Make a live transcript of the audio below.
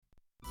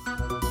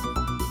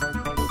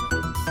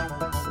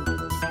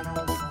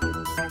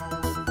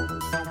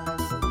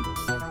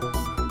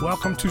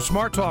Welcome to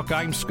Smart Talk.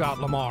 I'm Scott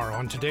Lamar.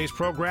 On today's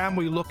program,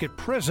 we look at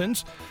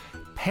prisons,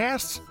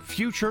 past,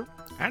 future,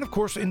 and of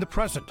course in the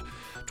present.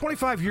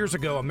 25 years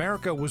ago,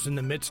 America was in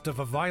the midst of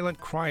a violent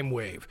crime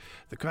wave.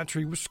 The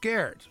country was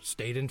scared.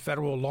 State and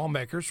federal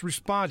lawmakers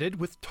responded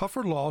with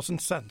tougher laws and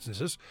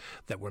sentences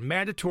that were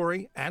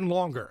mandatory and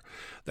longer.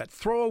 That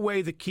throw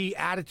away the key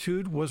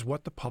attitude was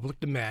what the public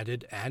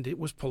demanded, and it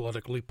was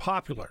politically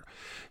popular.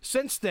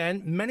 Since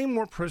then, many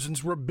more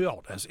prisons were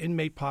built as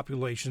inmate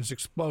populations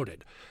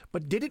exploded.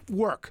 But did it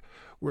work?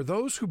 Were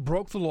those who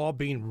broke the law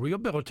being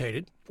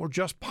rehabilitated or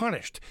just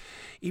punished?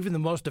 Even the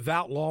most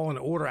devout law and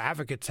order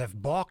advocates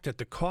have balked at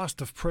the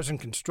cost of prison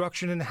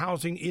construction and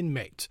housing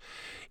inmates.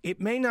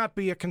 It may not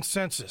be a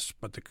consensus,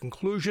 but the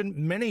conclusion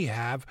many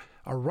have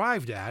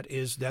arrived at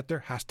is that there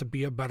has to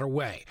be a better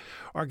way.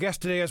 Our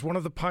guest today is one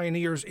of the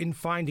pioneers in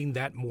finding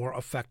that more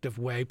effective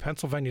way,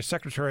 Pennsylvania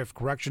Secretary of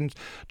Corrections,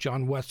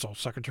 John Wetzel.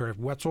 Secretary of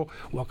Wetzel,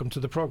 welcome to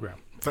the program.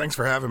 Thanks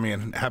for having me,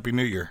 and Happy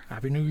New Year.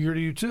 Happy New Year to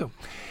you, too.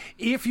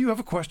 If you have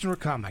a question or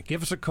comment,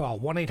 give us a call,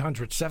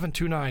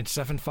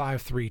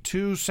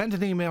 1-800-729-7532. Send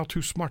an email to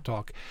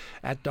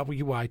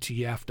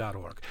smarttalk@witf.org.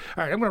 All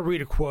right, I'm going to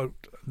read a quote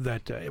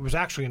that it was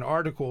actually an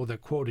article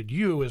that quoted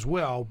you as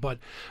well, but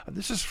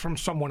this is from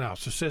someone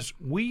else. It says,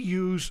 we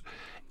use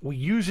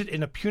it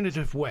in a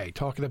punitive way,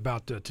 talking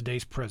about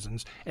today's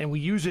prisons, and we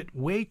use it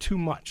way too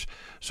much.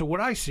 So what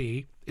I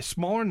see is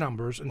smaller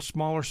numbers and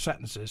smaller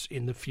sentences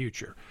in the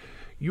future.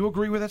 You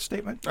agree with that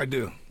statement? I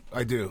do.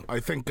 I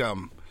think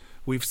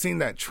we've seen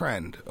that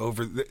trend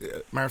over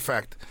matter of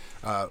fact,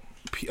 I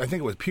think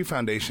it was Pew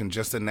Foundation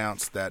just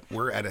announced that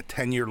we're at a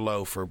 10-year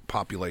low for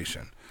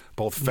population,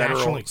 both federal,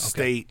 nationally,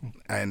 state,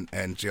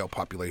 and jail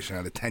population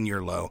at a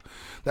 10-year low.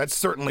 That's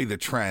certainly the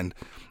trend.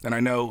 And I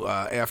know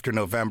after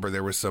November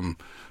there were some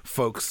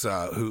folks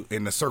who,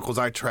 in the circles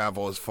I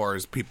travel, as far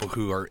as people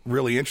who are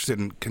really interested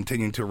in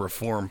continuing to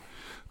reform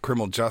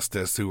criminal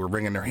justice, who were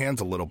wringing their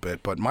hands a little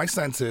bit. But my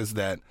sense is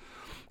that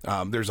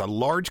there's a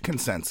large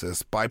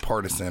consensus,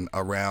 bipartisan,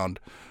 around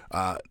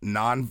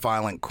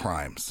nonviolent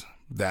crimes,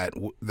 that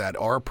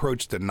our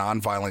approach to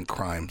nonviolent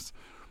crimes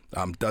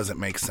doesn't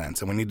make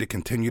sense, and we need to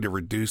continue to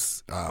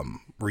reduce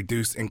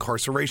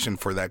incarceration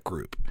for that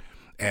group.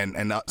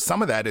 And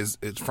some of that is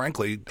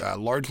frankly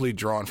largely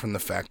drawn from the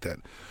fact that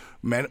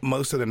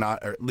most of the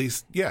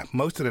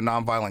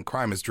nonviolent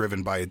crime is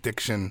driven by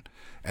addiction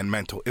and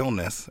mental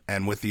illness.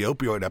 And with the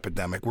opioid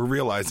epidemic, we're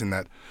realizing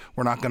that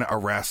we're not going to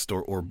arrest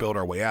or build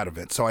our way out of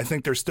it. So I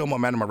think there's still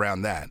momentum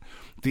around that.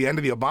 At the end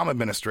of the Obama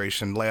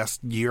administration,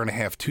 last year and a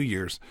half, 2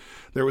 years,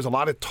 there was a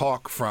lot of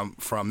talk from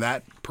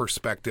that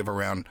perspective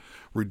around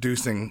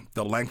reducing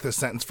the length of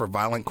sentence for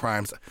violent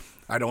crimes.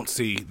 I don't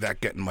see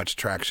that getting much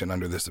traction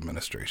under this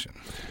administration.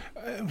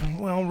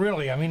 Well,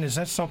 really, I mean, is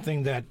that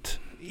something that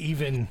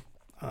even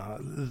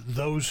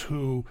those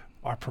who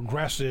are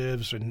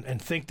progressives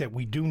and think that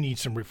we do need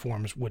some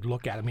reforms would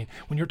look at? I mean,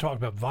 when you're talking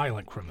about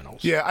violent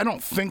criminals. Yeah, I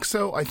don't think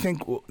so. I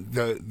think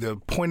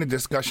the point of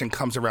discussion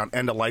comes around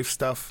end-of-life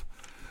stuff.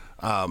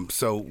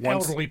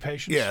 Elderly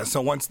patients? Yeah, so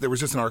once there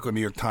was just an article in the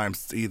New York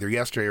Times either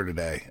yesterday or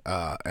today,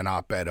 an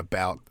op-ed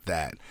about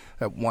that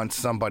once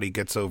somebody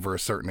gets over a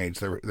certain age,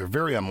 they're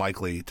very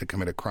unlikely to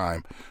commit a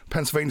crime.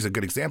 Pennsylvania's a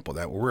good example of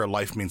that, where we're a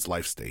life means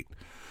life state.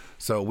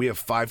 So we have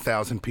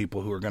 5,000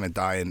 people who are going to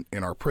die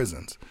in our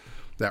prisons.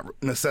 That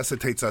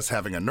necessitates us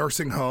having a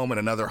nursing home and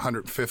another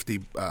 150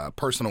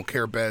 personal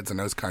care beds and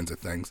those kinds of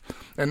things.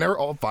 And they're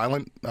all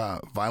violent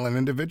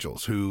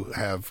individuals who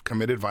have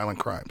committed violent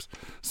crimes.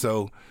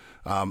 So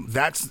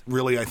that's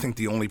really, I think,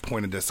 the only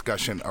point of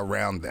discussion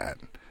around that.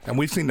 And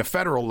we've seen the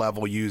federal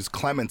level use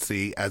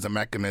clemency as a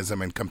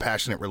mechanism and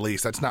compassionate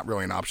release. That's not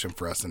really an option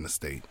for us in the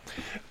state.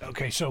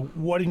 Okay, so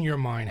what in your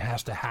mind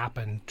has to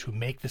happen to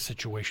make the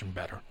situation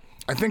better?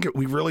 I think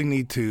we really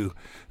need to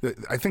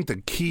 – I think the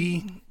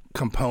key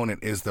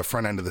component is the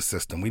front end of the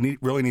system. We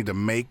really need to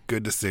make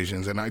good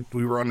decisions. And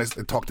we were on this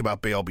 – talked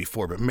about bail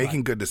before, but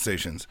making good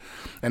decisions.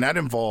 And that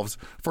involves,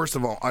 first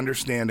of all,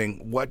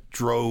 understanding what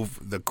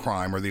drove the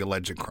crime or the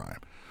alleged crime.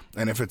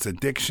 And if it's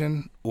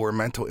addiction or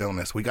mental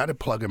illness, we got to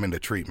plug them into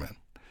treatment.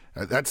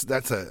 That's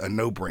a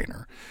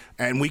no-brainer.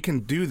 And we can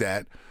do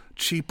that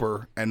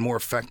cheaper and more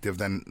effective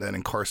than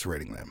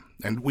incarcerating them.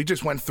 And we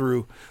just went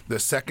through the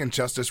second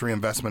Justice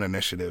Reinvestment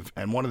Initiative,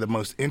 and one of the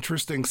most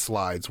interesting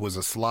slides was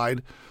a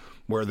slide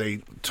where they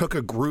took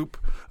a group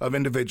of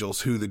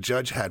individuals who the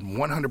judge had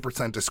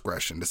 100%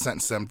 discretion to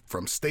sentence them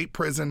from state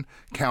prison,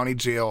 county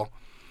jail,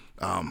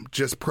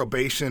 just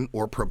probation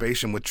or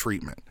probation with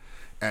treatment.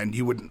 And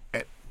you would,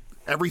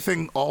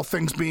 all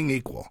things being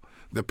equal,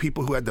 the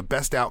people who had the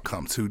best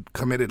outcomes, who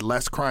committed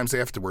less crimes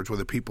afterwards, were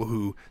the people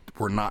who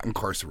were not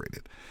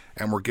incarcerated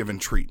and were given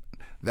treatment.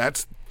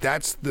 That's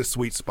the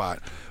sweet spot.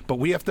 But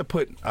we have to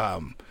put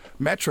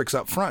metrics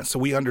up front so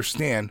we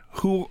understand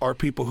who are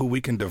people who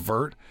we can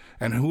divert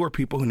and who are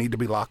people who need to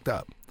be locked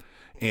up.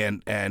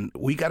 And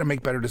we got to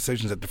make better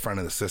decisions at the front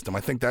of the system.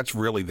 I think that's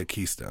really the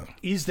keystone.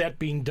 Is that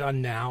being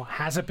done now?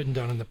 Has it been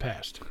done in the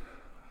past?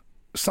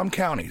 some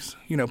counties,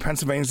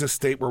 Pennsylvania's a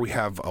state where we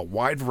have a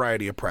wide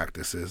variety of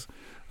practices.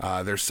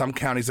 There's some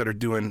counties that are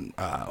doing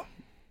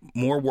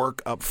more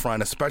work up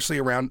front, especially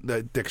around the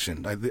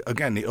addiction.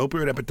 Again, the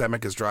opioid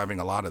epidemic is driving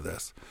a lot of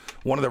this.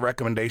 One of the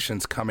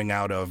recommendations coming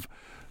out of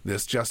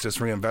this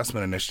Justice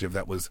Reinvestment Initiative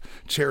that was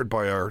chaired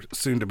by our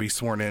soon-to-be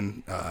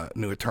sworn-in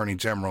new Attorney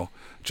General,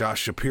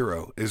 Josh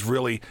Shapiro, is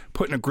really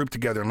putting a group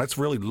together, and let's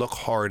really look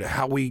hard at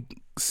how we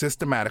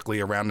systematically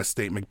around the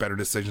state make better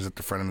decisions at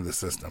the front end of the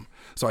system.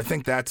 So I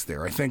think that's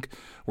there. I think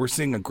we're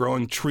seeing a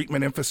growing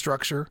treatment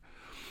infrastructure,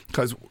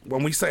 because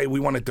when we say we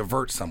want to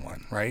divert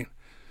someone, right,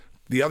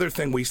 the other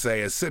thing we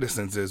say as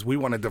citizens is we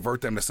want to divert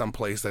them to some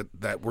place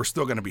that we're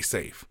still going to be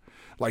safe.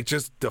 Like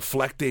just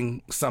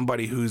deflecting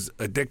somebody who's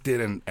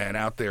addicted and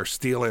out there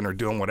stealing or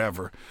doing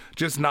whatever,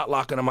 just not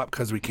locking them up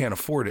because we can't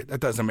afford it. That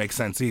doesn't make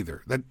sense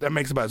either. That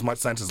makes about as much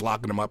sense as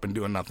locking them up and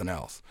doing nothing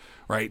else,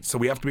 right? So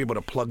we have to be able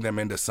to plug them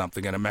into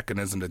something and a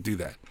mechanism to do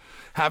that.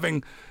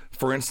 Having,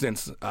 for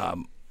instance,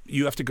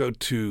 you have to go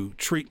to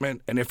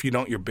treatment, and if you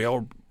don't, your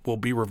bail will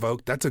be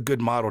revoked. That's a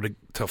good model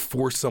to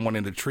force someone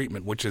into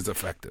treatment, which is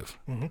effective.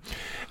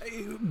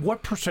 Mm-hmm.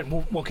 What percent?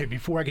 Well, okay,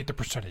 before I get to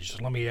percentages,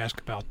 let me ask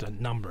about the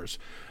numbers.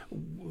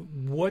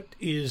 What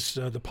is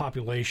the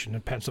population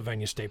in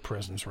Pennsylvania state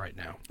prisons right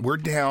now? We're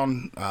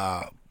down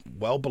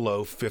well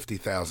below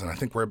 50,000. I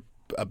think we're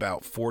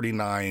about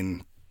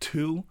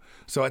 49.2.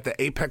 So at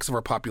the apex of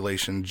our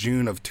population,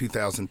 June of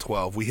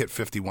 2012, we hit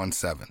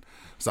 51.7.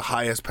 It's the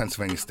highest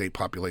Pennsylvania state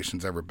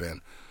population's ever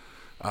been.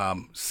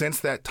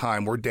 Since that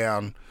time, we're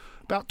down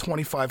about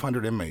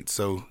 2,500 inmates,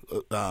 so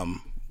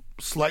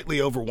slightly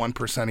over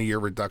 1% a year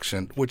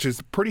reduction, which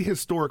is pretty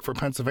historic for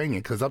Pennsylvania,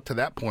 because up to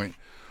that point,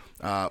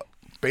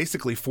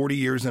 basically 40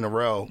 years in a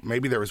row,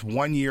 maybe there was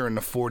 1 year in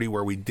the 40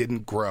 where we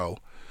didn't grow,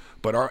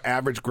 but our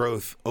average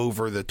growth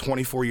over the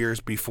 24 years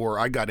before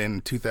I got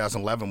in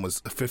 2011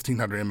 was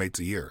 1,500 inmates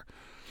a year.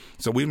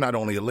 So we've not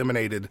only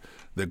eliminated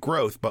the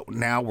growth, but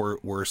now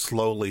we're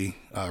slowly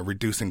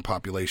reducing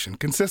population,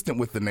 consistent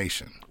with the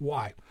nation.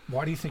 Why?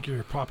 Why do you think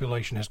your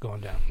population has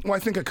gone down? Well, I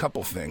think a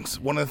couple things.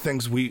 One of the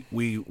things we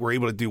were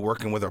able to do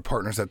working with our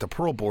partners at the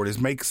Parole Board is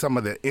make some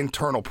of the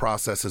internal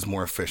processes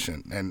more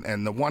efficient.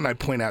 And the one I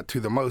point out to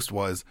the most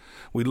was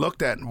we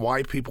looked at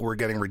why people were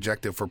getting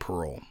rejected for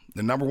parole.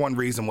 The number one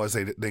reason was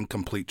they didn't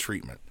complete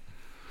treatment.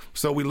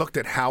 So we looked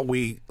at how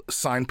we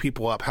signed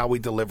people up, how we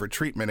delivered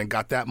treatment, and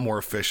got that more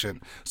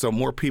efficient. So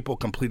more people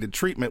completed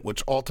treatment,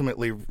 which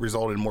ultimately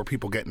resulted in more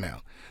people getting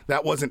out.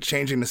 That wasn't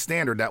changing the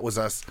standard. That was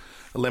us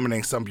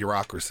eliminating some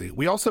bureaucracy.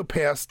 We also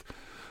passed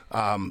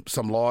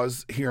some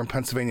laws here in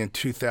Pennsylvania in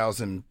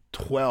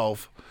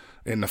 2012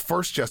 in the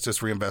first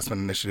Justice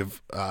Reinvestment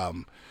Initiative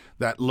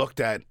that looked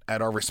at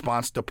our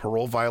response to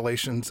parole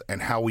violations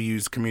and how we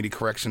use community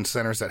correction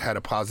centers that had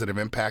a positive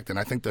impact. And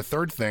I think the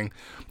third thing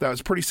that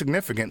was pretty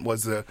significant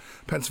was the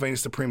Pennsylvania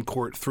Supreme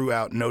Court threw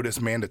out notice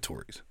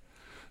mandatories.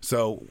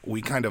 So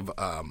we kind of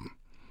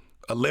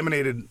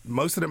eliminated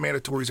most of the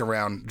mandatories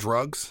around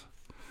drugs,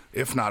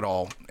 if not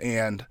all,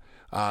 and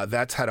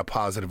that's had a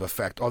positive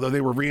effect. Although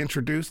they were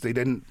reintroduced, they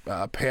didn't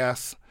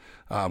pass,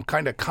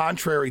 kind of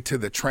contrary to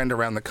the trend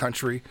around the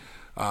country.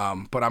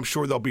 But I'm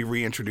sure they'll be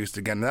reintroduced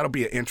again. And that'll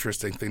be an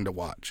interesting thing to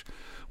watch.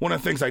 One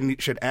of the things I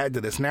should add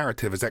to this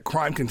narrative is that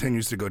crime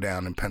continues to go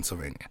down in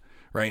Pennsylvania,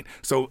 right?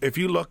 So if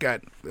you look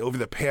at over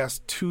the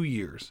past 2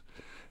 years,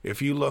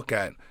 if you look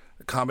at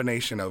a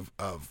combination of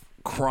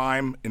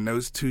crime in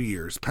those 2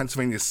 years,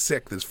 Pennsylvania's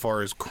sixth as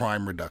far as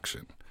crime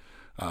reduction,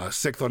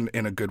 sixth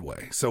in a good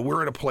way. So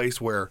we're at a place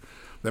where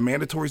the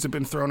mandatories have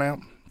been thrown out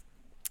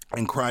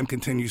and crime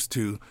continues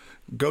to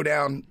go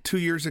down. 2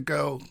 years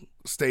ago,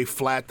 stay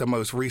flat the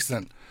most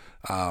recent.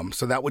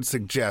 So that would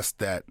suggest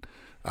that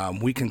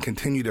we can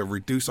continue to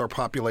reduce our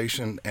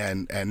population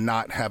and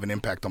not have an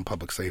impact on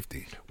public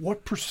safety.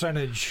 What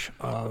percentage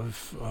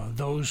of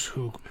those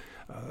who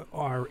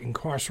are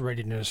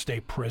incarcerated in a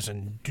state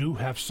prison do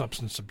have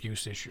substance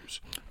abuse issues?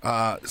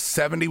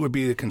 70 would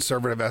be the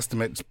conservative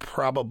estimate. It's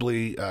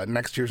probably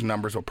next year's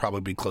numbers will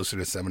probably be closer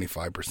to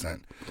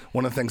 75%.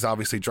 One of the things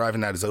obviously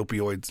driving that is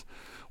opioids.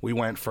 We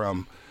went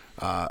from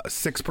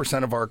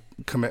 6% of our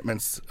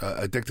commitments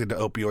addicted to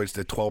opioids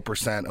to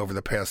 12% over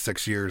the past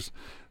 6 years.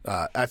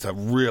 That's a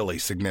really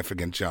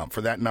significant jump.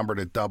 For that number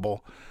to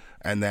double,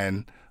 and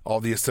then all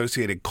the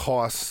associated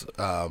costs,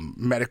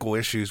 medical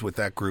issues with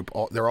that group,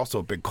 they're also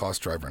a big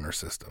cost driver in our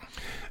system.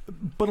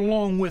 But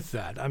along with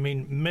that, I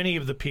mean, many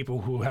of the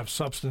people who have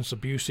substance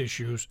abuse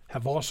issues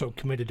have also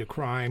committed a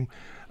crime,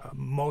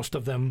 most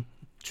of them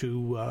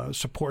to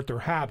support their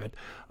habit.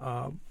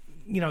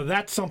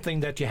 That's something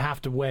that you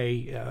have to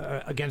weigh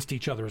against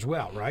each other as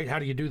well, right? How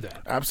do you do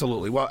that?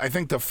 Absolutely. Well, I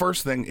think the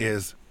first thing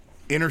is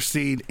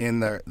intercede in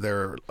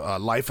their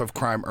life of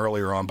crime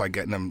earlier on by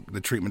getting them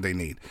the treatment they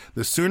need.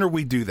 The sooner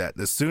we do that,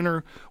 the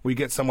sooner we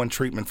get someone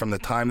treatment from the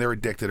time they're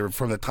addicted or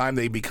from the time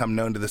they become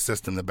known to the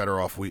system, the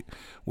better off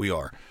we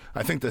are.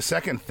 I think the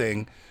second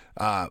thing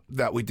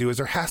that we do is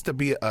there has to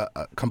be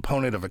a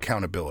component of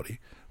accountability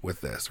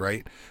with this,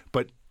 right?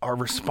 But our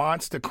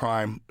response to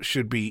crime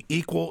should be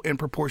equal in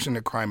proportion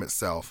to crime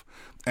itself,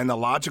 and the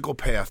logical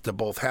path to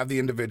both have the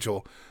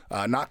individual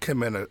not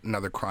commit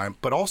another crime,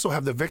 but also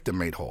have the victim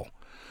made whole.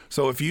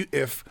 So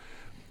if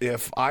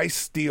I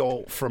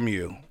steal from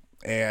you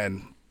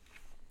and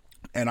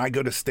I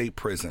go to state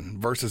prison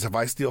versus if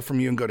I steal from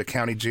you and go to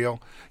county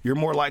jail, you're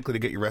more likely to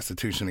get your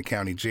restitution in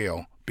county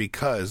jail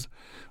because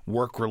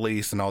work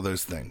release and all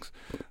those things.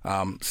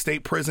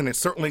 State prison, it's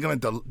certainly going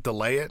to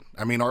delay it.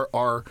 I mean,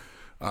 our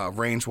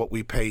range, what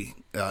we pay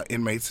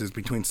inmates is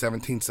between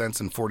 17 cents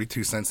and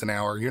 42 cents an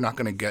hour. You're not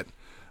going to get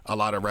a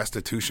lot of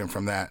restitution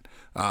from that.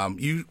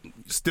 You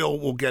still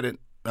will get it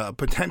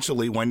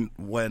potentially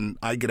when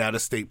I get out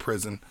of state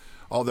prison.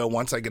 Although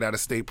once I get out of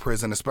state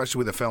prison, especially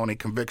with a felony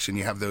conviction,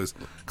 you have those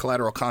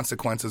collateral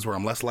consequences where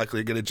I'm less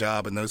likely to get a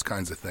job and those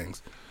kinds of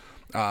things.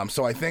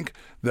 So I think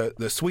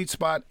the sweet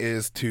spot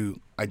is to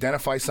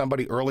identify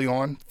somebody early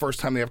on, first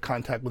time they have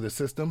contact with the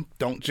system.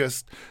 Don't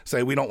just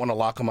say we don't want to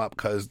lock them up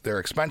because they're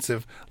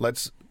expensive.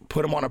 Let's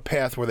put them on a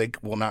path where they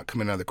will not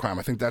commit another crime.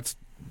 I think that's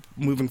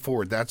moving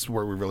forward. That's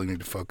where we really need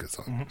to focus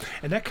on.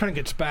 Mm-hmm. And that kind of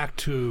gets back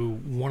to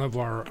one of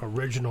our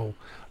original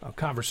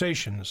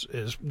conversations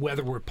is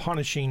whether we're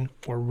punishing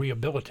or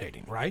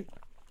rehabilitating, right?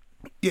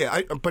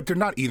 Yeah, but they're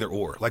not either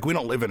or. Like, we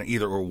don't live in an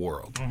either or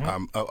world.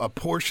 Mm-hmm. A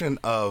portion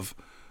of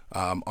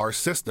our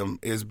system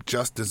is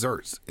just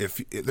desserts.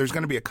 If there's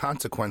going to be a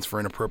consequence for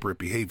inappropriate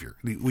behavior.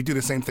 We do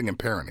the same thing in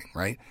parenting,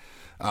 right?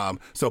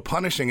 So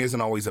punishing isn't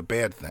always a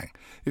bad thing.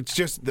 It's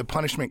just the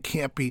punishment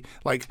can't be,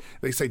 like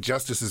they say,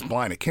 justice is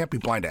blind. It can't be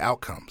blind to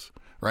outcomes,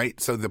 right?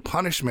 So the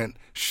punishment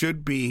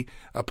should be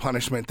a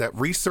punishment that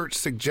research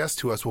suggests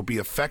to us will be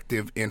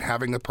effective in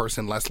having the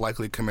person less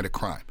likely to commit a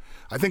crime.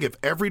 I think if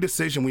every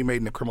decision we made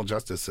in the criminal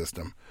justice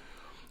system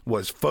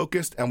was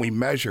focused and we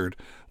measured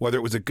whether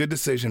it was a good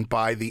decision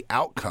by the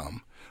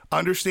outcome,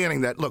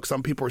 understanding that, look,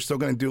 some people are still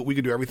going to do it. We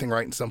could do everything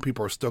right, and some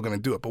people are still going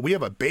to do it. But we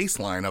have a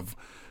baseline of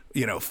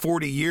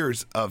 40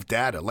 years of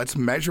data. Let's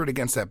measure it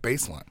against that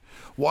baseline.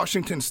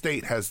 Washington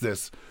State has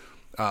this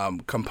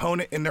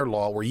component in their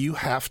law where you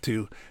have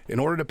to, in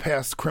order to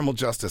pass criminal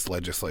justice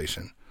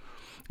legislation,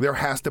 there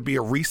has to be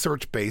a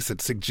research base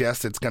that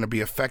suggests it's going to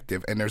be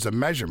effective, and there's a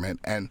measurement.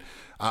 And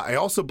I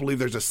also believe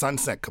there's a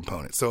sunset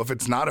component. So if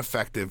it's not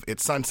effective, it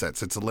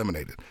sunsets, it's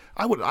eliminated.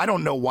 I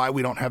don't know why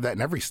we don't have that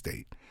in every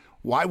state.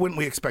 Why wouldn't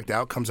we expect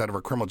outcomes out of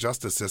our criminal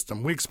justice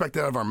system? We expect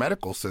it out of our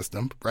medical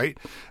system, right?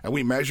 And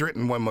we measure it,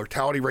 and when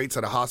mortality rates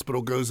at a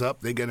hospital goes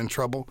up, they get in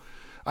trouble.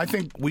 I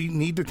think we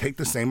need to take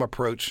the same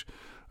approach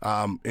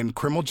in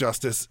criminal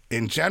justice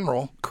in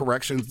general,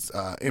 corrections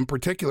in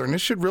particular, and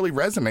this should really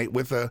resonate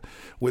with a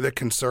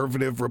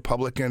conservative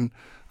Republican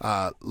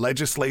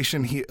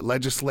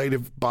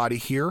legislative body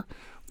here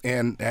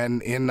and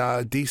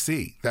in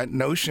D.C. That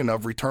notion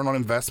of return on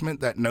investment,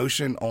 that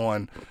notion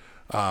on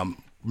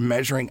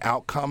measuring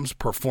outcomes,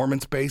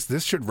 performance-based,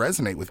 this should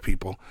resonate with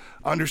people.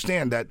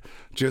 Understand that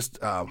just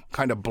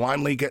kind of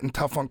blindly getting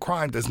tough on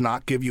crime does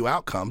not give you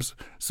outcomes.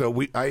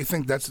 So I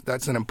think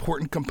that's an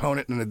important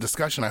component in the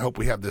discussion I hope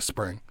we have this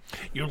spring.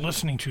 You're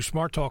listening to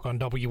Smart Talk on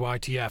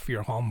WITF,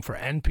 your home for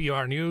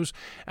NPR News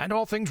and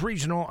all things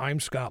regional. I'm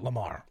Scott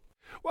Lamar.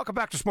 Welcome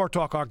back to Smart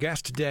Talk. Our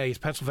guest today is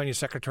Pennsylvania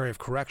Secretary of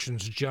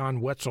Corrections,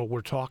 John Wetzel.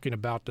 We're talking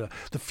about the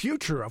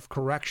future of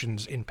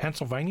corrections in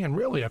Pennsylvania and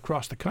really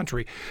across the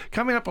country.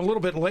 Coming up a little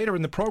bit later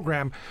in the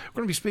program,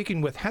 we're going to be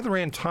speaking with Heather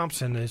Ann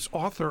Thompson, is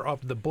author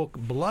of the book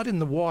Blood in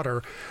the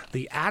Water,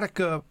 the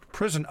Attica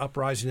Prison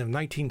Uprising of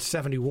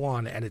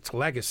 1971 and its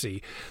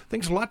Legacy.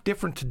 Things are a lot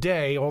different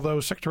today, although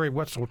Secretary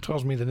Wetzel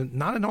tells me that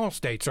not in all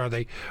states are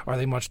they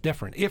much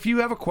different. If you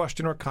have a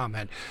question or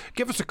comment,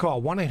 give us a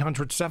call,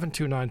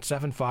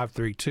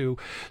 1-800-729-7532.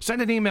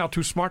 Send an email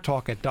to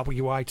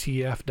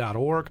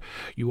smarttalk@witf.org.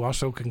 You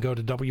also can go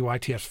to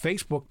WITF's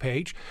Facebook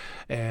page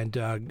and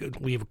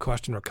leave a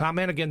question or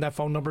comment. Again, that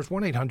phone number is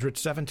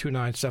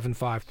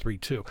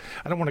 1-800-729-7532.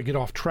 I don't want to get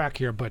off track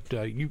here, but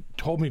you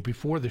told me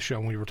before the show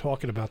when we were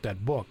talking about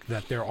that book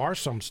that there are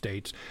some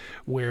states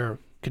where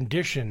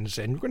conditions,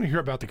 and we're going to hear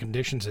about the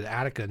conditions at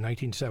Attica in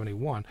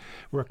 1971,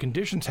 where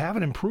conditions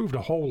haven't improved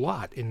a whole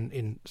lot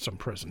in some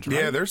prisons,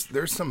 right? Yeah,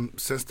 there's some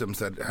systems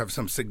that have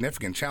some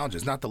significant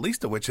challenges, not the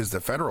least of which is the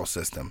federal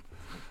system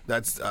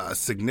that's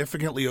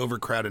significantly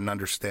overcrowded and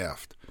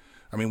understaffed.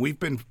 I mean,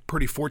 we've been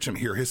pretty fortunate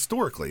here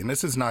historically, and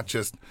this is not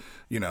just,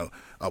 a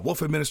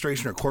Wolf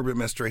administration or Corbett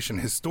administration.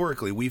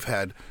 Historically, we've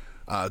had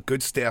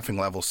good staffing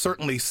levels,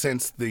 certainly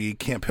since the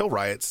Camp Hill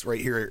riots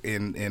right here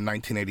in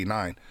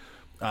 1989.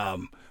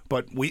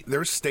 But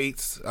there's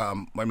states,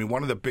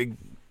 one of the big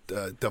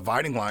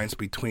dividing lines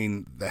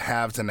between the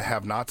haves and the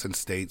have-nots in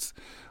states,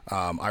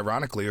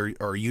 ironically,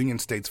 are union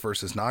states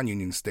versus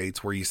non-union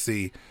states, where you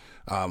see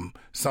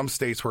some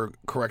states where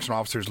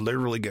correctional officers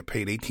literally get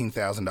paid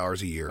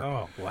 $18,000 a year.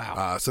 Oh,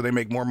 wow. So they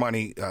make more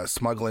money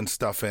smuggling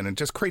stuff in, and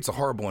just creates a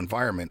horrible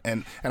environment.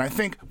 And I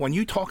think when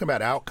you talk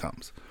about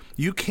outcomes,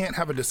 you can't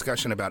have a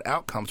discussion about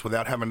outcomes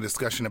without having a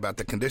discussion about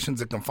the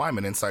conditions of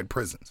confinement inside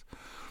prisons.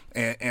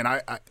 And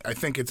I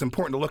think it's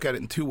important to look at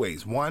it in two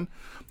ways. One,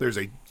 there's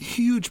a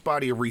huge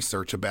body of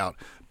research about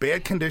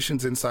bad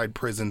conditions inside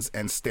prisons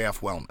and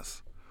staff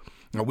wellness.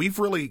 Now, we've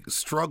really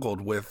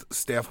struggled with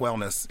staff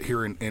wellness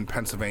here in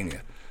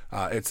Pennsylvania.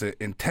 It's an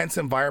intense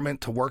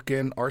environment to work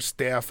in. Our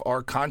staff,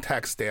 our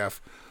contact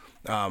staff,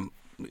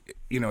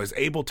 is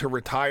able to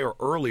retire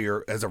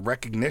earlier as a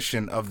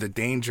recognition of the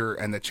danger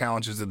and the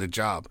challenges of the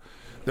job.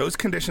 Those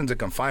conditions of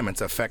confinement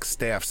affect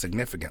staff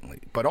significantly,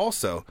 but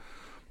also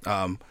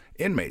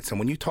inmates. And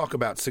when you talk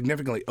about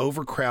significantly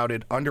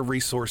overcrowded,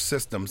 under-resourced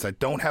systems that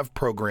don't have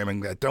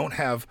programming, that don't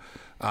have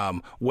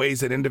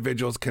ways that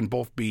individuals can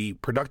both be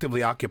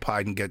productively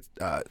occupied and get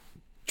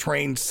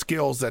trained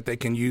skills that they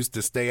can use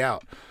to stay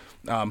out,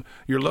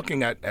 you're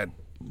looking at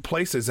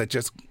places that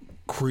just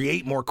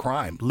create more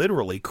crime,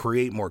 literally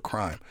create more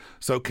crime.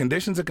 So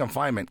conditions of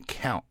confinement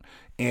count.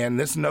 And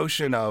this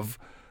notion of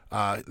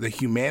the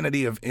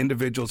humanity of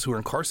individuals who are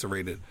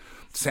incarcerated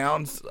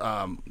sounds,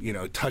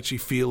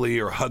 touchy-feely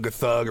or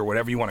hug-a-thug or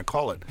whatever you want to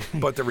call it.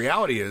 But the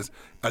reality is,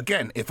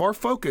 again, if our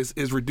focus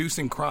is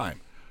reducing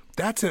crime,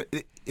 that's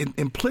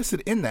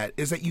implicit in that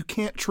is that you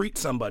can't treat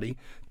somebody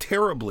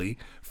terribly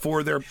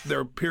for their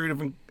period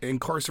of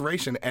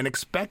incarceration and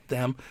expect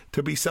them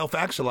to be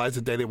self-actualized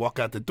the day they walk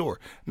out the door.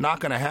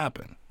 Not going to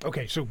happen.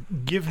 Okay, so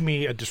give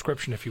me a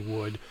description, if you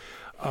would,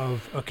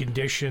 of a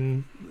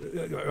condition.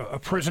 A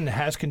prison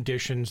has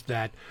conditions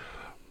that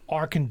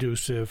are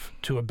conducive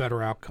to a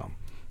better outcome.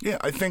 Yeah,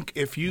 I think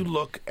if you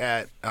look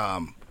at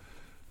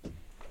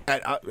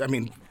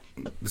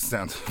this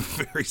sounds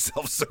very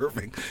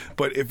self-serving,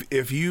 but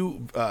if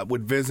you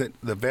would visit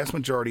the vast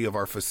majority of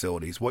our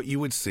facilities, what you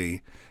would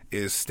see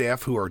is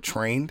staff who are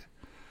trained,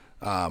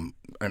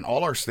 and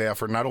all our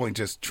staff are not only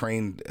just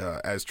trained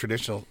as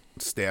traditional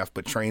staff,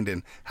 but trained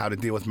in how to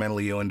deal with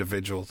mentally ill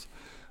individuals.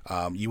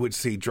 You would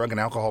see drug and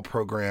alcohol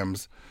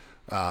programs,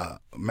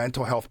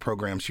 mental health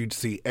programs. You'd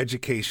see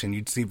education.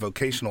 You'd see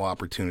vocational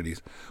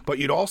opportunities. But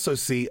you'd also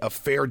see a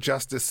fair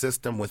justice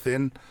system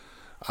within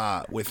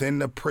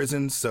the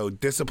prisons, so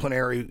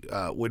disciplinary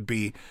would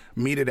be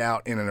meted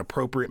out in an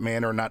appropriate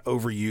manner, not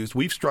overused.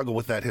 We've struggled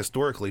with that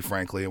historically,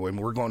 frankly, and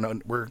we're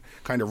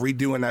kind of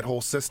redoing that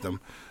whole system.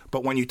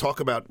 But when you talk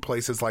about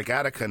places like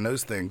Attica and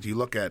those things, you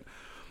look at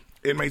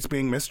inmates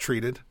being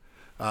mistreated.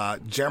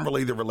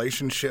 Generally, the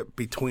relationship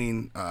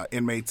between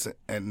inmates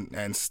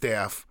and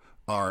staff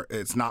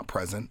it's not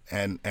present,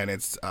 and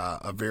it's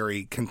a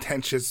very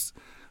contentious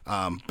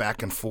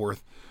back and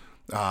forth.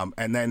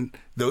 And then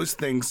those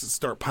things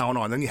start piling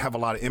on. Then you have a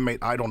lot of inmate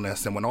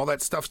idleness, and when all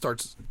that stuff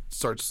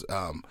starts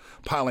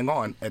piling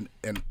on,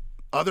 and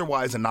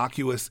otherwise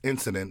innocuous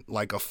incident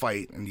like a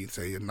fight, and you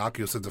say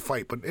innocuous is a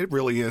fight, but it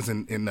really is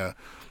in the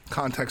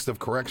context of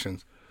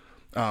corrections,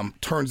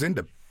 turns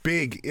into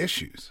big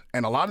issues.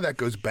 And a lot of that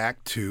goes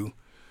back to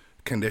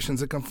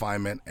conditions of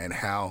confinement and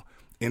how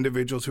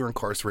individuals who are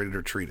incarcerated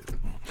are treated.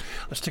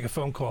 Let's take a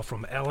phone call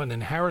from Ellen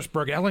in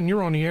Harrisburg. Ellen,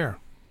 you're on the air.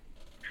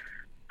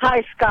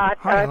 Hi, Scott.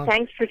 Hi,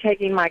 thanks for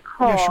taking my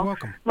call. Yes, you're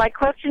welcome. My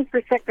question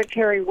for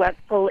Secretary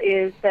Wetzel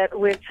is that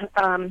with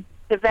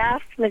the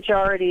vast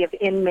majority of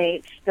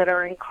inmates that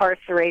are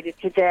incarcerated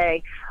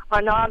today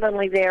are not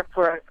only there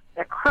for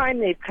a crime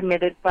they've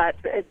committed, but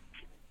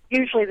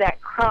usually that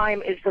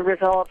crime is the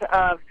result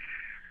of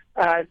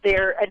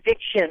their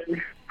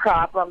addiction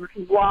problems,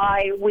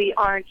 why we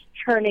aren't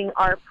turning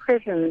our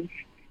prisons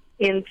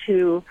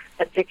into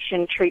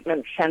addiction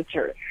treatment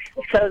centers,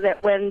 so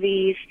that when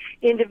these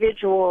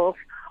individuals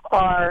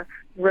are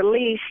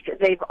released,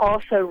 they've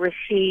also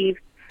received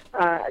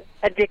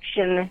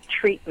addiction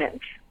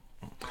treatment.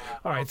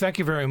 All right, thank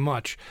you very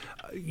much.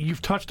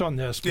 You've touched on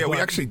this. Yeah, we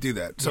actually do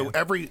that. So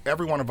every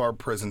one of our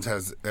prisons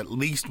has at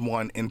least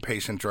one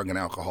inpatient drug and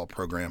alcohol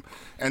program.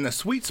 And the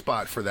sweet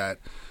spot for that,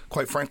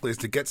 quite frankly, is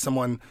to get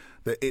someone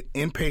the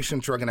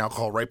inpatient drug and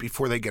alcohol right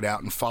before they get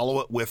out and follow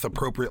it with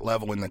appropriate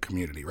level in the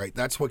community, right?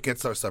 That's what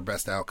gets us our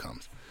best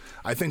outcomes.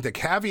 I think the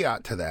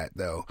caveat to that,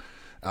 though,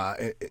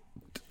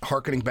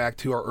 hearkening back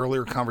to our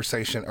earlier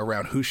conversation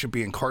around who should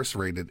be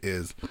incarcerated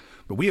is,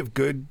 but we have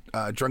good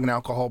drug and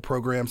alcohol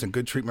programs and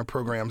good treatment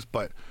programs,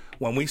 but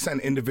when we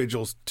send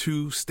individuals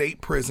to state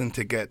prison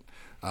to get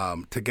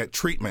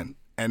treatment,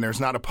 and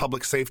there's not a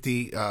public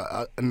safety,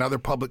 another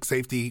public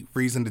safety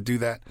reason to do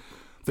that,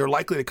 they're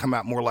likely to come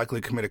out more likely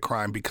to commit a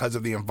crime because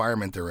of the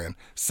environment they're in,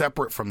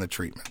 separate from the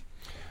treatment.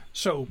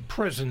 So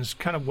prisons,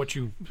 kind of what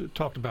you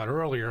talked about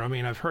earlier. I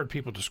mean, I've heard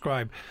people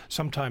describe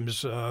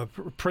sometimes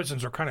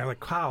prisons are kind of like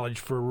college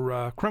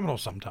for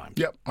criminals sometimes.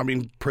 Yep. I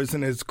mean,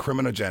 prison is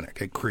criminogenic.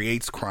 It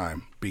creates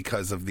crime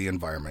because of the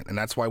environment, and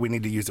that's why we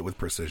need to use it with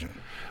precision.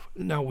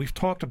 Now, we've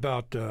talked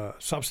about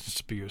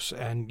substance abuse,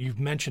 and you've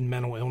mentioned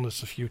mental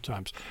illness a few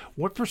times.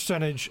 What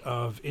percentage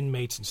of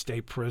inmates in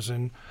state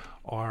prison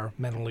are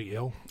mentally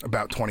ill?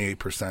 About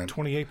 28%.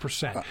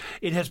 28%.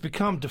 It has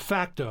become de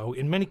facto,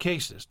 in many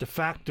cases,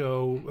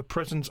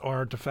 prisons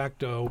are de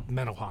facto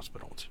mental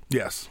hospitals.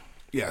 Yes,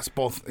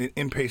 both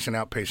inpatient,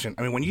 outpatient.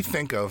 I mean, when you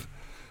think of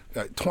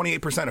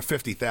 28% of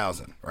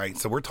 50,000, right?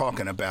 So we're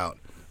talking about,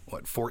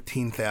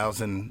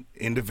 14,000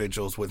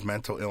 individuals with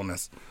mental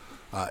illness.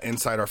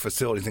 inside our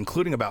facilities,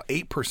 including about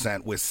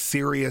 8% with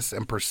serious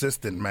and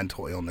persistent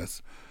mental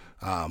illness,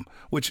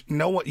 which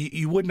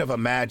you wouldn't have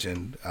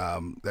imagined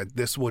that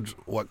this would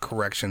what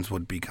corrections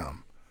would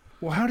become.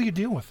 Well, how do you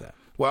deal with that?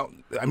 Well,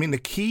 I mean,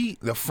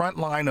 the front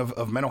line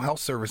of mental health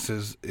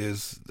services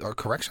is our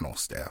correctional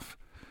staff.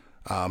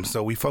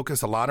 So we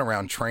focus a lot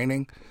around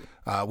training.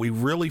 We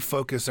really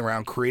focus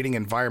around creating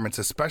environments,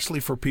 especially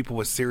for people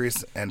with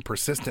serious and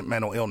persistent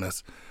mental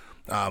illness,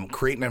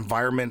 create an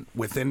environment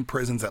within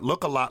prisons that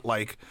look a lot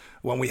like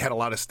when we had a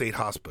lot of state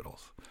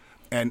hospitals.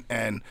 And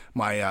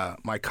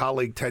my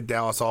colleague Ted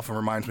Dallas often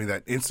reminds me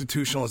that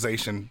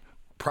institutionalization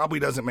probably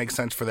doesn't make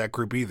sense for that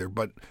group either.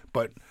 But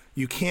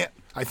you can't.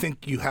 I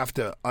think you have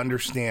to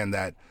understand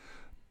that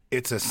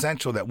it's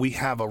essential that we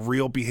have a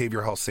real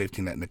behavioral health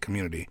safety net in the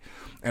community.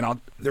 And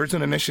there's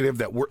an initiative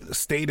that the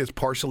state is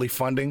partially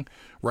funding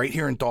right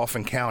here in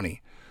Dauphin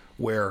County,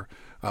 where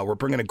we're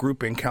bringing a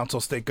group in,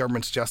 Council State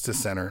Government's Justice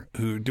Center,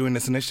 who are doing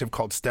this initiative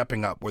called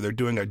Stepping Up, where they're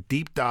doing a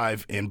deep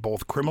dive in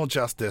both criminal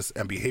justice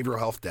and behavioral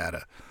health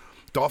data.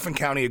 Dauphin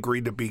County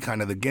agreed to be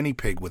kind of the guinea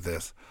pig with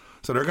this.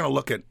 So they're going to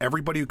look at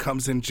everybody who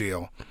comes in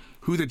jail,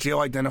 who the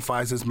jail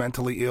identifies as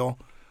mentally ill,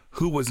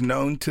 who was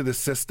known to the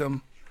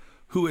system,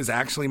 who is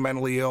actually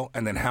mentally ill,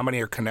 and then how many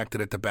are connected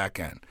at the back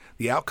end.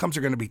 The outcomes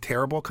are going to be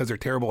terrible because they're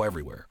terrible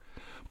everywhere.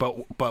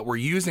 But we're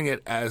using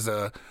it as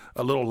a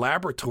little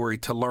laboratory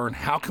to learn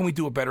how can we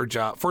do a better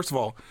job. First of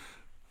all,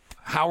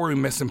 how are we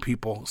missing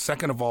people?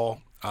 Second of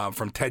all,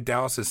 from Ted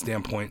Dallas's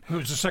standpoint,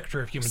 who's the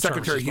Secretary of Human Services?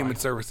 Secretary of Human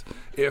Service.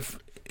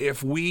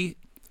 If we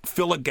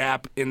fill a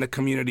gap in the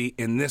community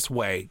in this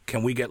way,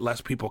 can we get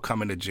less people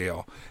coming to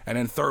jail? And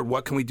then third,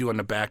 what can we do on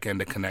the back end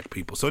to connect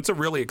people? So it's a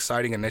really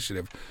exciting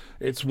initiative.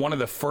 It's one of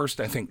the first,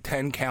 I think,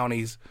 10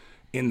 counties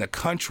in the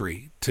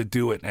country to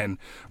do it, and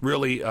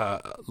really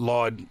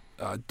laud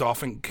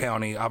Dauphin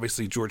County.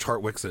 Obviously, George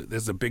Hartwick's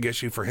this is a big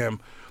issue for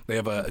him. They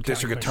have a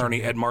district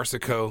attorney, Ed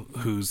Marsico,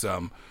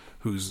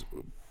 who's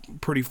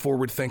pretty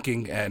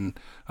forward-thinking, and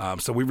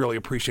so we really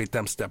appreciate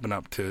them stepping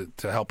up to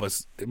help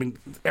us. I mean,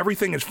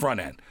 everything is front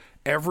end.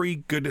 Every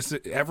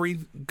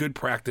good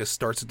practice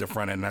starts at the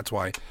front end. And that's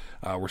why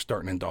we're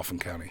starting in Dauphin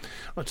County.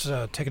 Let's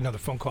take another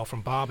phone call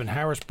from Bob in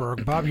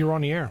Harrisburg. Bob, you're on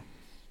the air.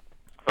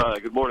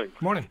 Good morning.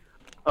 Morning.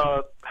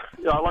 I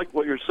like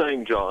what you're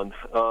saying, John.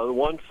 The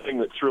one thing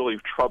that's really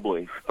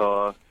troubling,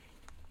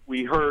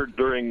 we heard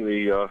during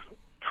the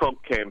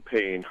Trump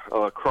campaign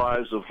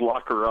cries of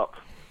lock her up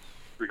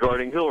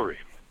regarding Hillary.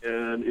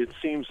 And it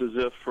seems as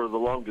if for the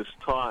longest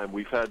time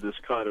we've had this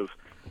kind of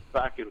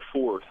back and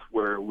forth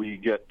where we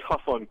get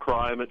tough on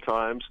crime at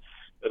times,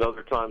 and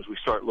other times we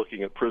start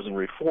looking at prison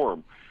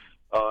reform.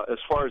 As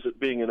far as it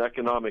being an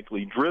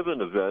economically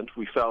driven event,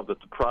 we found that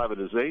the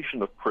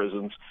privatization of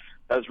prisons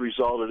has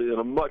resulted in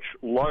a much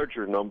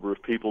larger number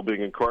of people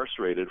being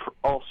incarcerated for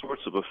all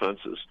sorts of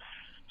offenses.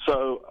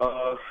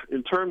 So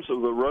in terms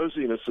of the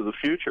rosiness of the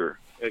future,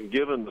 and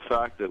given the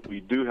fact that we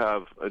do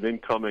have an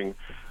incoming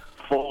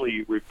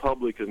fully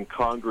Republican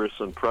Congress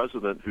and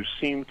president who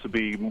seem to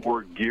be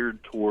more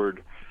geared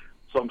toward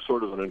some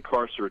sort of an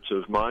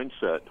incarcerative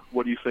mindset,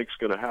 what do you think is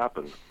going to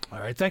happen? All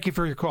right. Thank you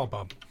for your call,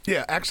 Bob.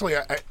 Yeah, actually,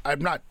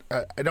 I'm not.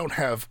 I don't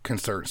have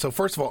concerns. So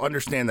first of all,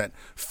 understand that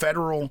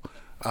federal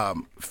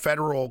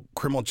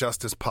criminal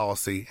justice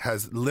policy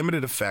has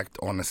limited effect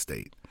on the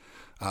state.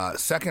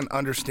 Second,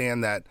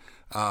 understand that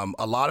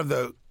a lot of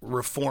the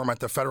reform at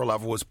the federal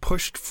level was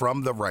pushed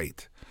from the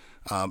right.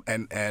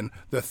 And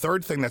the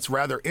third thing that's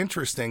rather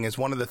interesting is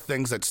one of the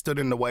things that stood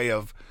in the way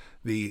of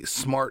the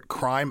Smart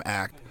Crime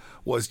Act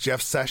was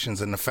Jeff Sessions,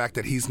 and the fact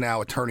that he's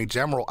now Attorney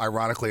General,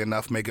 ironically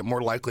enough, make it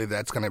more likely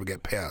that's going to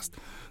get passed.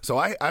 So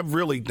I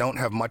really don't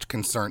have much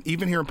concern.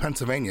 Even here in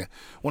Pennsylvania,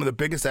 one of the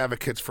biggest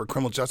advocates for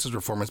criminal justice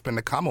reform has been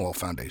the Commonwealth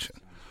Foundation.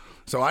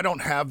 So I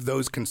don't have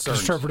those concerns.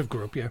 Conservative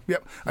group, yeah.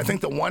 Yep. I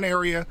think the one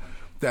area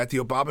that the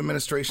Obama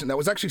administration, that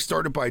was actually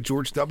started by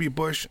George W.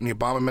 Bush, and the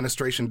Obama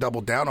administration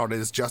doubled down on it,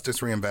 is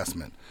justice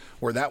reinvestment,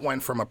 where that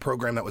went from a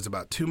program that was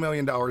about $2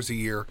 million a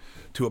year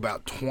to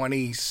about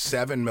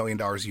 $27 million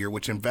a year,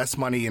 which invests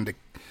money into,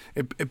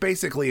 it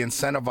basically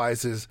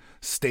incentivizes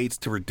states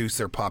to reduce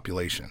their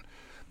population.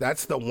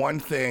 That's the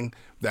one thing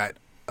that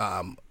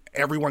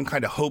everyone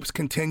kind of hopes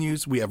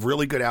continues. We have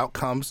really good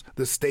outcomes.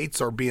 The states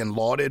are being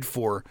lauded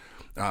for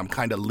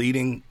kind of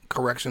leading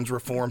corrections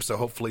reform, so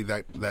hopefully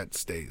that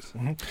stays.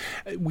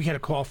 Mm-hmm. We had a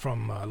call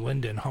from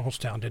Linda in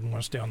Huddlestown, didn't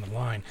want to stay on the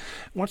line.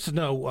 Wants to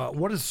know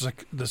what is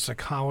the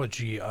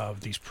psychology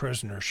of these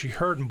prisoners. She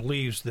heard and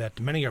believes that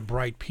many are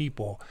bright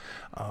people.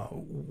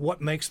 What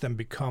makes them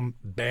become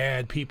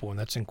bad people, and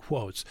that's in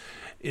quotes?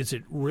 Is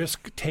it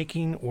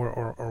risk-taking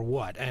or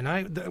what? And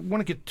I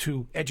want to get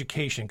to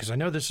education, because I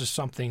know this is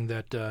something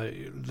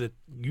that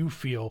you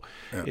feel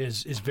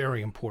is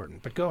very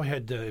important. But go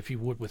ahead, if you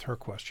would, with her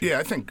question.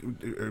 Yeah,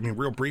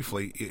 real briefly,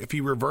 if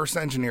you reverse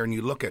engineer and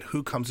you look at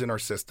who comes in our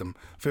system,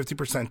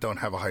 50% don't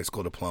have a high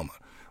school diploma.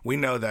 We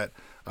know that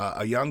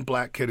a young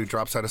black kid who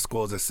drops out of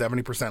school has a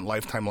 70%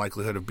 lifetime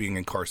likelihood of being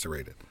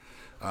incarcerated.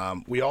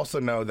 We also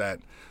know that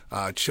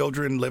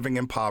children living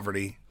in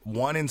poverty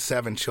 1 in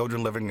 7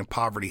 children living in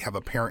poverty have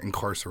a parent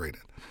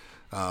incarcerated.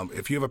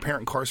 If you have a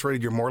parent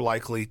incarcerated, you're more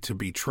likely to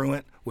be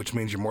truant, which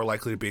means you're more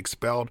likely to be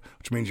expelled,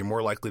 which means you're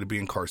more likely to be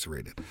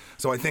incarcerated.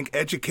 So I think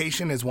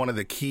education is one of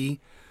the key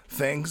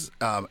things.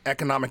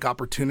 Economic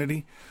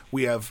opportunity.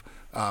 We have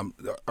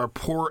our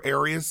poor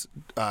areas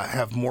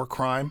have more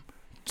crime,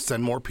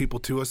 send more people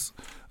to us,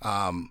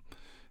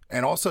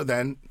 and also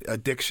then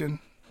addiction.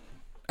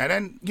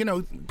 And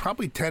then,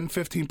 probably 10,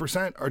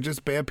 15% are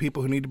just bad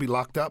people who need to be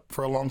locked up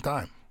for a long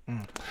time.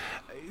 A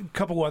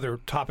couple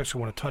other topics I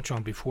want to touch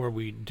on before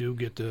we do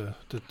get to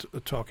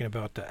talking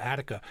about the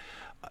Attica.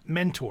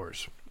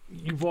 Mentors.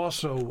 You've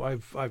also,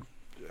 I've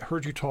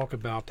heard you talk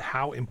about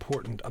how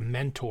important a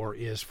mentor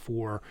is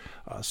for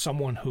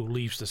someone who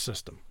leaves the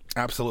system.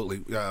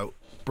 Absolutely.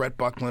 Brett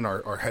Buckland,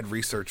 our head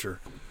researcher,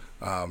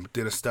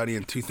 did a study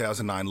in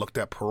 2009, looked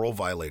at parole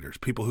violators,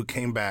 people who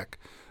came back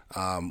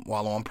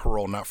while on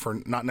parole,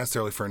 not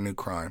necessarily for a new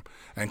crime,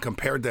 and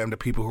compared them to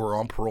people who were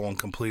on parole and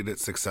completed it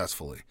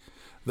successfully.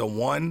 The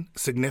one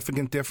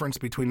significant difference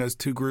between those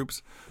two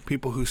groups,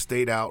 people who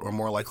stayed out are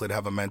more likely to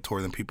have a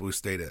mentor than people who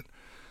stayed in.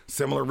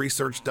 Similar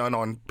research done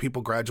on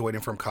people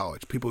graduating from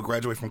college. People who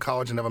graduate from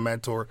college and have a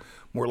mentor,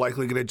 more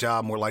likely to get a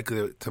job, more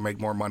likely to make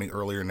more money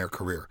earlier in their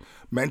career.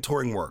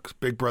 Mentoring works.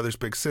 Big Brothers,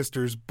 Big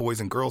Sisters, Boys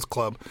and Girls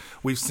Club.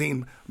 We've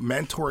seen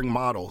mentoring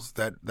models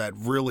that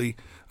really,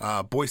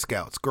 Boy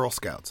Scouts, Girl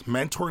Scouts,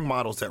 mentoring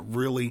models that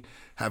really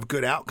have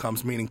good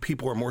outcomes, meaning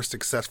people are more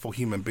successful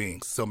human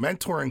beings. So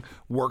mentoring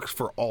works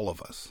for all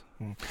of us.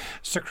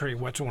 Secretary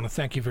Wetzel, I want to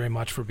thank you very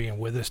much for being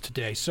with us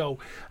today. So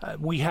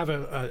we have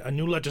a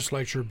new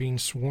legislature being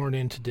sworn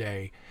in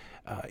today.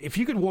 If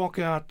you could walk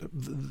out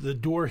the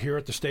door here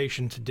at the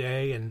station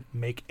today and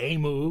make a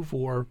move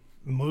or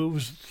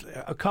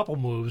a couple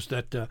moves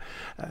that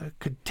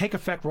could take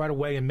effect right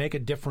away and make a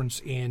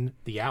difference in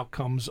the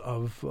outcomes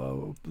of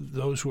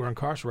those who are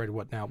incarcerated,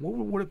 what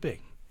would it be?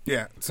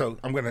 Yeah, so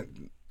I'm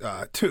going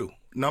to, two.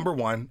 Number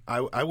one,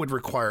 I would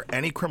require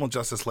any criminal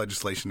justice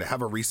legislation to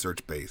have a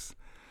research base.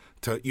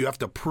 You have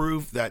to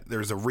prove that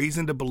there's a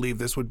reason to believe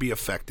this would be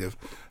effective.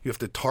 You have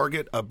to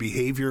target a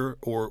behavior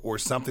or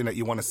something that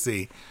you want to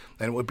see,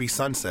 and it would be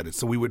sunsetted.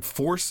 So we would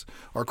force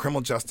our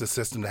criminal justice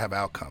system to have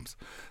outcomes.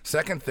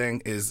 Second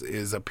thing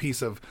is a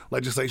piece of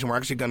legislation we're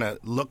actually going to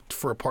look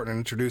for a partner in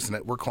introducing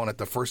it. We're calling it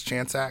the First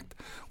Chance Act,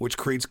 which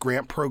creates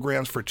grant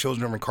programs for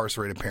children of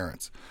incarcerated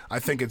parents. I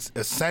think it's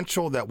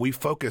essential that we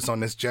focus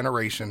on this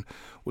generation.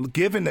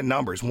 Given the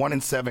numbers, 1 in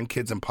 7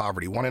 kids in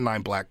poverty, 1 in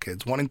 9 black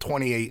kids, 1 in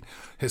 28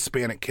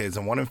 Hispanic kids,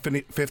 and 1 in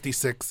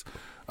 56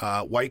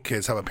 white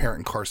kids have a parent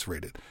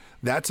incarcerated.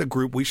 That's a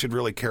group we should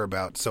really care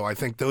about. So I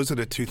think those are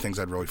the two things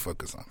I'd really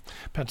focus on.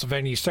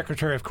 Pennsylvania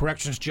Secretary of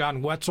Corrections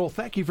John Wetzel,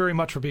 thank you very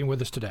much for being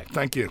with us today.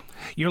 Thank you.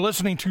 You're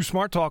listening to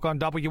Smart Talk on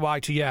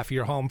WITF,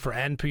 your home for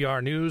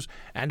NPR News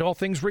and all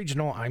things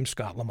regional. I'm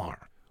Scott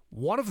Lamar.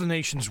 One of the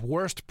nation's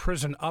worst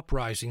prison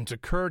uprisings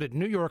occurred at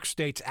New York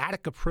State's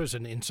Attica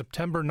prison in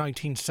September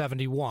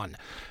 1971.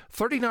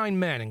 39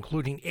 men,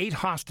 including 8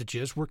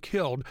 hostages, were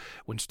killed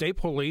when state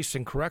police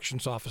and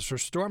corrections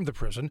officers stormed the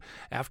prison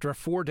after a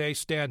 4-day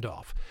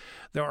standoff.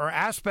 There are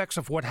aspects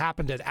of what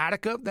happened at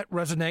Attica that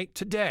resonate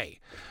today.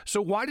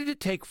 So why did it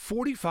take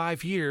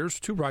 45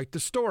 years to write the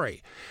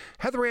story?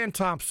 Heather Ann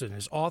Thompson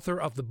is author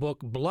of the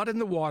book Blood in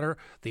the Water,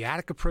 The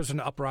Attica Prison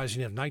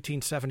Uprising of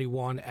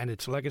 1971 and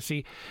Its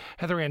Legacy.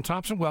 Heather Ann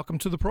Thompson, welcome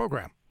to the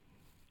program.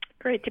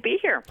 Great to be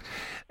here.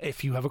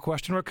 If you have a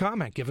question or a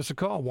comment, give us a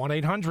call,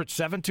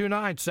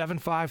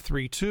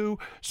 1-800-729-7532.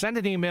 Send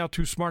an email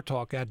to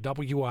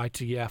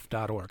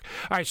smarttalk@witf.org. All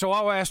right, so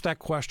I'll ask that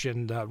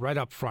question right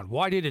up front.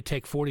 Why did it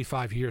take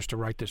 45 years to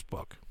write this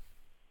book?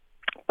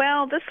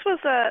 Well, this was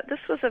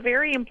a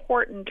very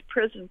important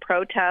prison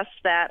protest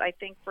that I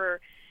think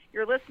for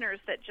your listeners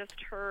that just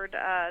heard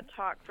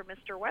talk from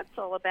Mr.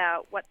 Wetzel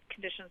about what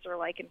conditions are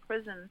like in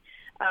prison,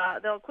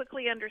 they'll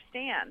quickly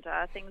understand.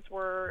 Things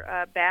were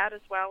bad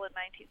as well in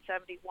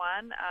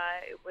 1971.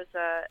 It was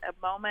a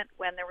moment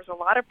when there was a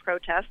lot of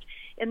protest.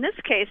 In this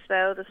case,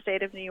 though, the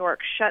state of New York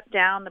shut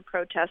down the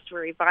protests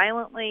very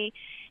violently,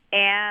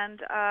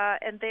 and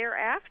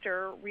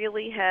thereafter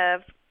really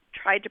have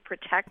tried to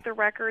protect the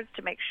records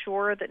to make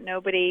sure that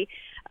nobody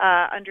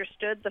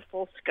understood the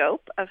full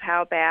scope of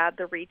how bad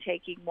the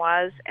retaking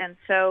was. And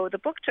so the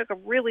book took a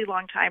really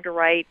long time to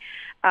write,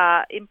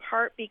 in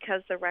part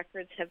because the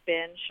records have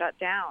been shut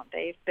down.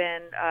 They've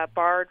been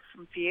barred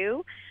from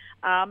view.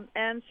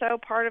 And so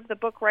part of the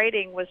book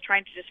writing was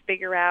trying to just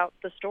figure out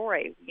the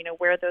story,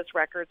 where those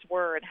records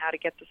were and how to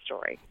get the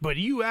story. But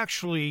you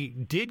actually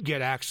did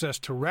get access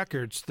to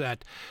records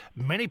that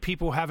many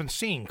people haven't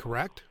seen,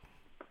 correct?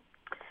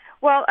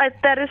 Well,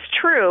 that is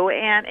true,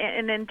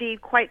 and indeed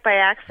quite by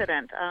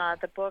accident.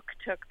 The book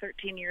took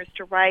 13 years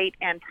to write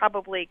and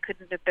probably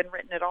couldn't have been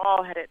written at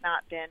all had it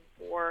not been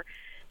for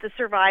the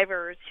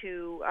survivors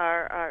who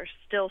are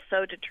still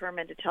so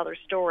determined to tell their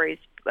stories,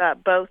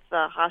 both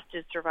the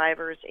hostage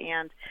survivors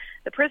and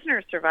the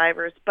prisoner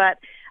survivors. But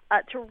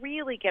to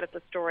really get at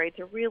the story,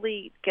 to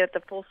really get at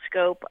the full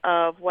scope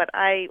of what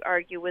I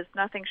argue was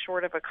nothing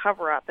short of a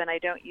cover-up, and I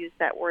don't use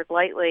that word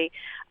lightly.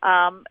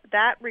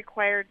 That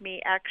required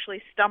me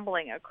actually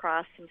stumbling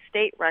across some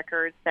state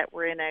records that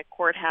were in a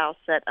courthouse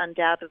that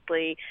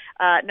undoubtedly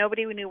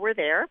nobody knew were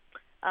there.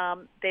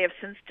 They have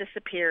since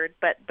disappeared,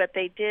 but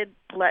they did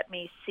let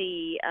me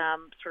see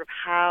sort of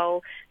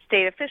how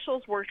state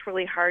officials worked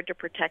really hard to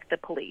protect the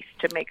police,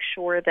 to make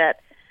sure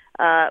that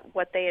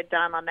what they had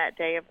done on that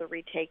day of the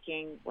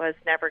retaking was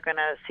never going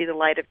to see the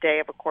light of day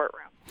of a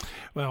courtroom.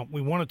 Well,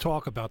 we want to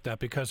talk about that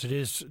because it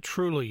is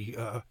truly,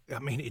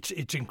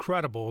 it's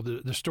incredible,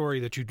 the story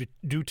that you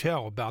do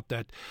tell about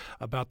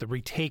the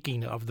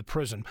retaking of the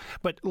prison.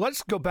 But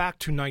let's go back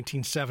to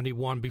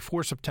 1971,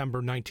 before September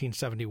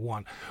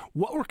 1971.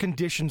 What were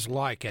conditions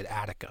like at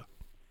Attica?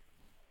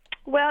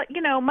 Well,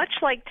 much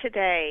like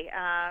today,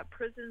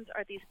 prisons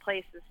are these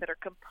places that are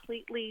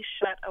completely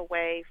shut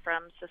away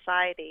from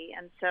society,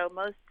 and so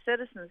most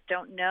citizens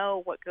don't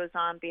know what goes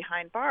on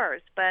behind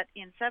bars. But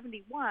in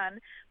 71,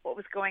 what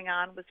was going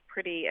on was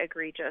pretty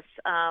egregious.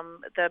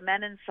 The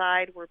men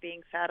inside were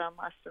being fed on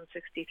less than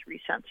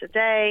 63 cents a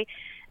day.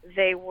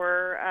 They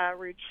were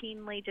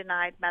routinely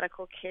denied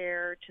medical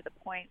care to the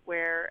point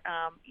where,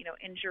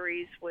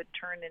 injuries would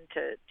turn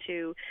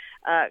into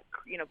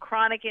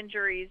chronic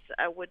injuries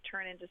would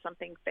turn into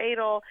something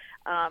fatal.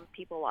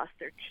 People lost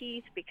their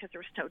teeth because there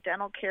was no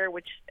dental care,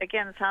 which,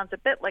 again, sounds a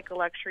bit like a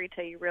luxury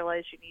till you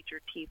realize you need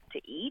your teeth to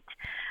eat.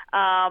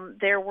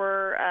 There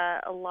were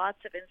lots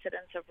of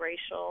incidents of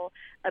racial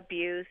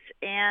abuse,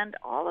 and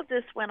all of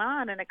this went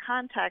on in a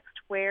context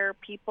where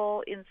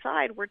people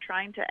inside were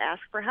trying to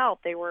ask for help.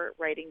 They were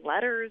writing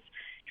letters,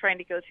 trying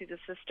to go through the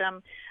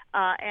system,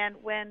 and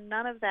when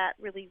none of that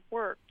really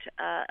worked,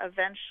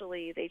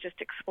 eventually they just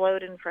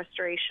explode in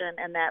frustration,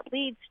 and that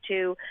leads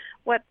to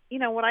what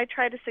I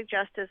try to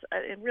suggest is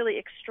a really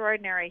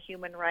extraordinary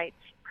human rights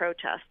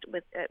protest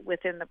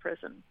within the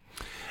prison.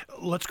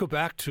 Let's go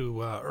back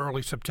to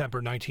early September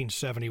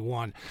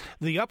 1971.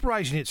 The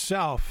uprising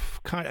itself,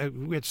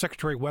 we had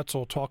Secretary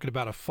Wetzel talking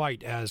about a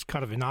fight as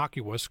kind of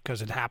innocuous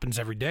because it happens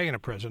every day in a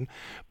prison.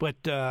 But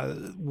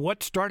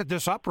what started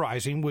this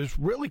uprising was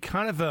really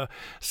kind of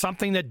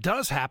something that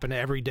does happen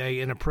every day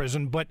in a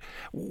prison. But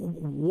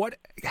what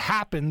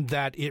happened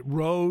that it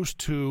rose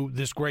to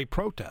this great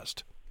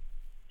protest?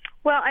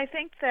 Well, I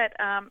think that,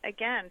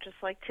 again, just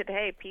like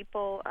today,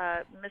 people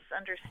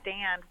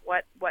misunderstand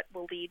what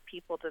will lead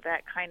people to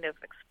that kind of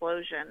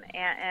explosion.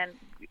 And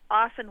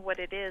often what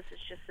it is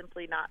just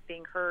simply not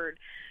being heard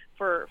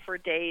for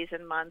days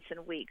and months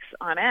and weeks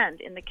on end.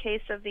 In the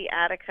case of the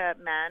Attica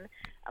men,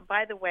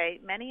 by the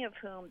way, many of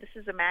whom, this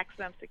is a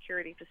maximum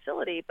security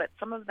facility, but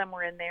some of them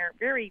were in there,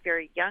 very,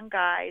 very young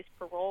guys,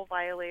 parole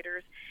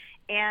violators.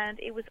 And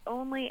it was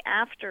only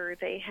after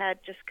they had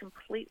just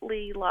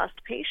completely lost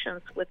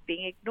patience with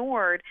being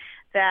ignored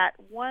that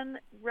one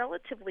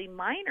relatively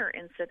minor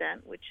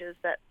incident, which is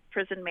that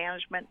prison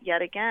management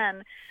yet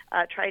again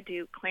tried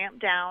to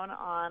clamp down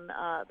on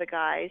the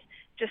guys,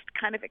 just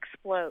kind of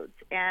explodes.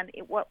 And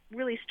what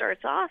really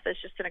starts off as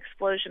just an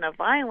explosion of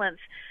violence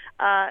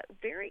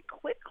very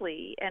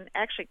quickly, and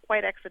actually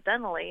quite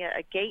accidentally,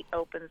 a gate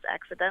opens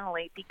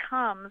accidentally,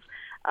 becomes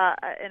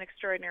an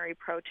extraordinary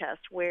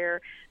protest where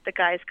the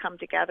guys come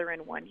together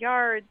in one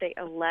yard, they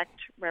elect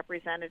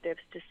representatives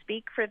to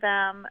speak for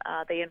them,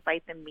 they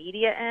invite the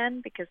media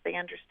in because they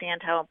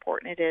understand how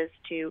important it is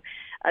to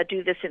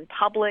do this in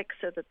public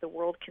so that the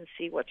world can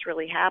see what's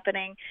really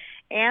happening,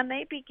 and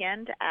they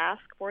begin to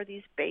ask for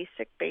these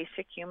basic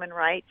human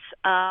rights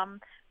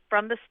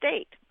from the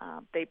state.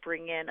 They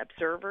bring in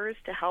observers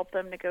to help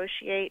them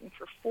negotiate, and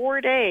for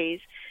 4 days,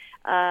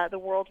 the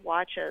world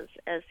watches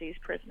as these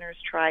prisoners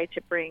try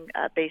to bring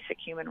basic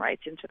human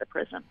rights into the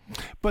prison.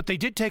 But they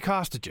did take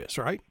hostages,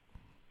 right?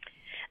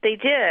 They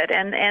did,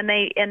 and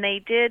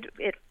they did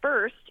it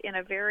first in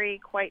a very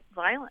quite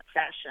violent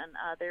fashion.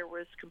 There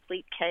was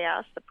complete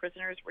chaos. The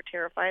prisoners were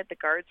terrified. The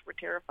guards were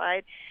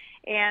terrified,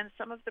 and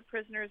some of the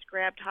prisoners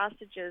grabbed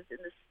hostages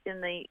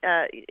in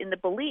the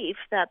belief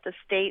that the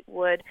state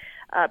would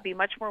be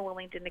much more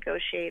willing to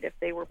negotiate if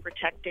they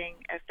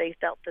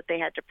felt that they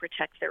had to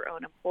protect their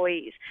own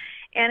employees.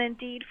 And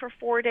indeed, for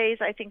 4 days,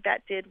 I think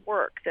that did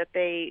work. That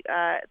they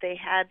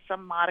had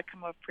some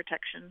modicum of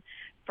protection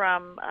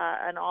from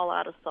an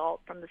all-out assault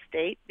from the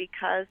state,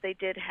 because they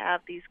did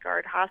have these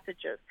guard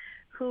hostages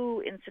who,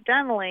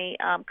 incidentally,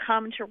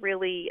 come to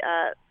really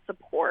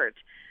support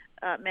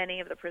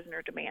many of the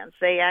prisoner demands.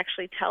 They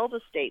actually tell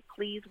the state,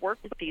 please work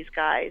with these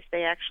guys.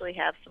 They actually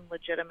have some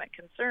legitimate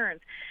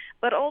concerns.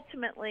 But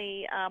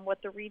ultimately,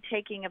 what the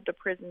retaking of the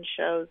prison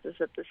shows is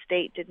that the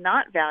state did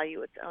not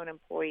value its own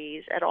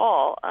employees at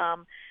all.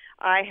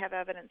 I have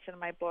evidence in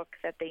my book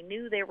that they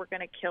knew they were going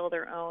to kill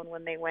their own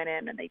when they went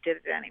in, and they did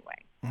it anyway.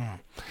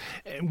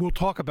 And we'll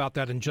talk about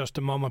that in just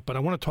a moment, but I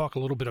want to talk a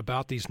little bit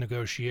about these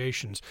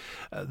negotiations.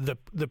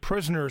 The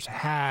prisoners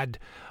had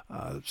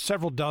a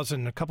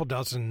couple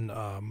dozen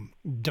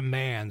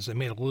demands. They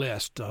made a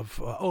list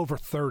of over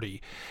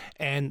 30.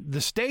 And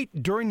the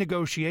state, during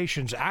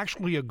negotiations,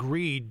 actually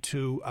agreed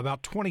to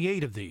about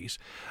 28 of these.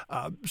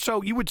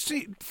 So you would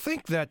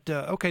think that,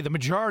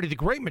 the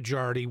great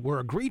majority were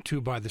agreed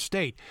to by the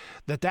state,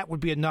 that would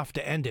be enough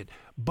to end it.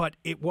 But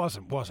it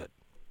wasn't, was it?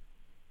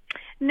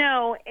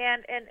 No,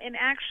 and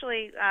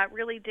actually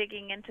really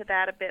digging into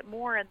that a bit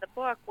more in the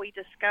book, we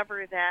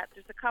discover that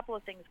there's a couple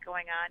of things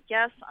going on.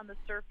 Yes, on the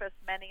surface,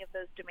 many of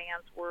those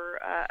demands were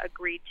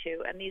agreed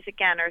to, and these,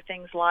 again, are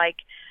things like,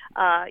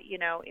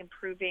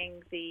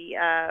 improving the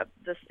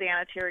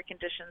sanitary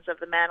conditions of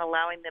the men,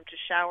 allowing them to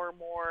shower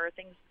more,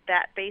 things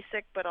that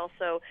basic, but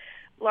also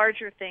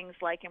larger things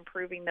like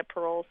improving the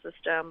parole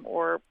system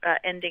or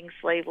ending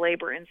slave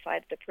labor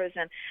inside the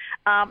prison.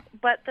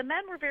 But the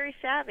men were very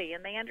savvy,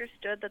 and they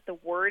understood that the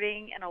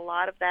wording in a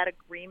lot of that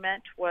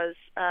agreement was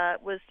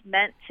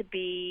meant to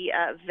be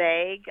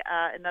vague.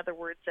 In other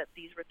words, that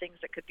these were things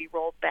that could be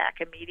rolled back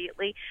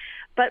immediately.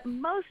 But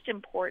most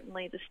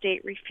importantly, the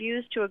state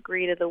refused to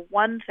agree to the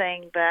one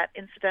thing that,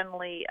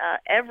 incidentally,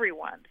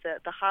 everyone,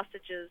 the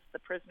hostages, the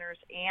prisoners,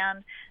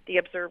 and the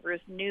observers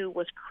knew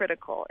was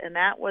critical, and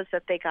that was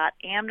that they got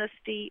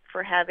amnesty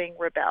for having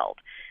rebelled.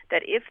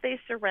 That if they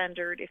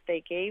surrendered, if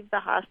they gave the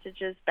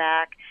hostages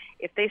back,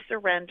 if they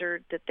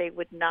surrendered, that they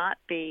would not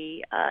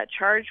be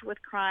charged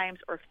with crimes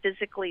or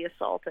physically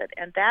assaulted.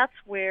 And that's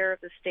where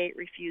the state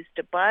refused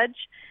to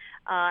budge.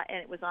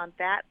 And it was on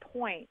that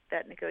point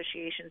that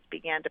negotiations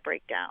began to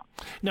break down.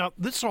 Now,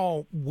 this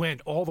all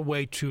went all the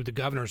way to the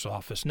governor's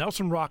office.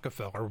 Nelson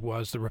Rockefeller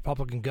was the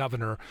Republican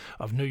governor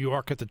of New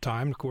York at the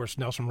time. Of course,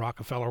 Nelson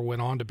Rockefeller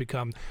went on to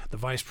become the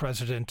vice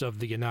president of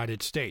the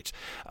United States.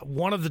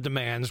 One of the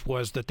demands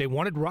was that they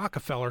wanted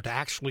Rockefeller to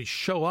actually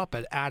show up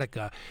at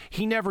Attica.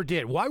 He never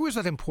did. Why was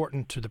that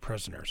important to the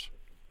prisoners?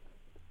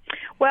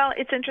 Well,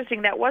 it's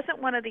interesting. That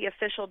wasn't one of the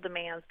official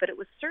demands, but it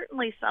was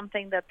certainly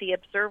something that the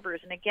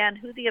observers, and again,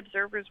 who the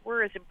observers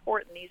were is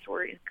important. These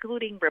were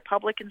including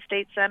Republican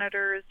state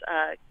senators,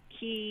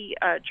 key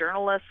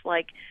journalists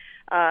like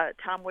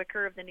Tom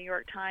Wicker of the New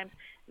York Times.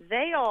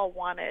 They all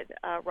wanted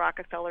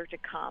Rockefeller to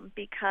come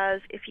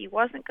because if he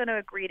wasn't going to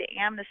agree to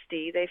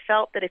amnesty, they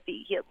felt that if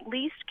he at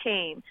least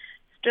came,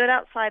 stood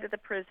outside of the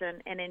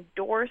prison, and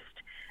endorsed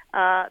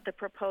the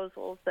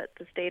proposals that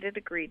the state had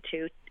agreed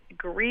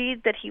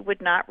that he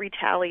would not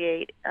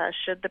retaliate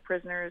should the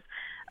prisoners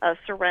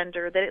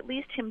surrender, that at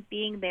least him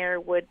being there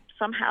would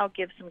somehow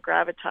give some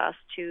gravitas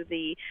to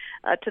the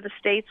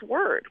state's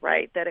word,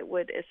 right? That it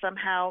would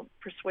somehow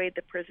persuade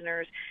the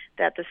prisoners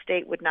that the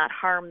state would not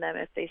harm them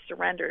if they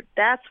surrendered.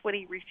 That's what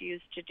he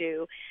refused to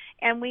do.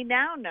 And we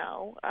now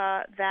know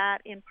that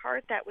in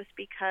part that was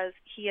because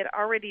he had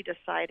already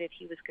decided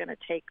he was going to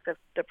take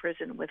the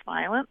prison with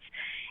violence.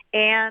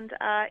 And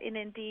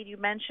indeed, you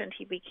mentioned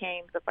he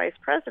became the vice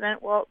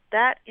president. Well,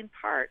 that in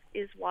part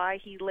is why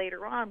he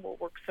later on will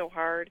work so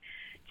hard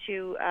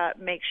to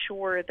make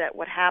sure that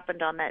what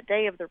happened on that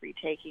day of the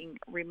retaking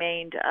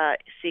remained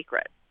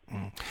secret.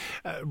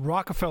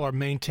 Rockefeller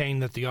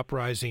maintained that the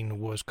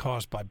uprising was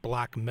caused by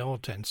black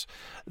militants.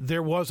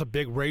 There was a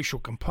big racial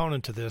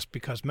component to this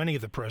because many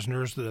of the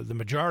prisoners, the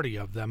majority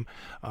of them,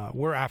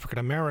 were African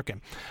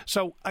American.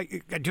 So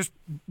I just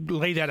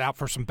lay that out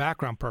for some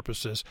background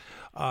purposes.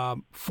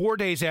 4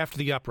 days after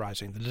the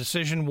uprising, the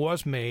decision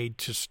was made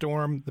to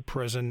storm the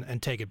prison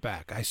and take it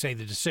back. I say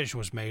the decision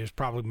was made; it was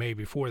probably made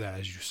before that,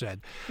 as you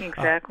said.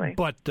 Exactly.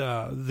 But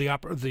to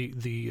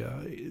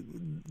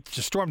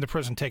storm the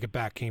prison, take it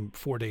back came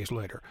 4 days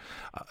later.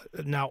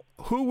 Now,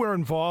 who were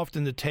involved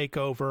in the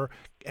takeover?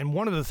 And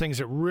one of the things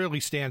that really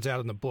stands out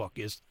in the book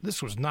is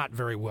this was not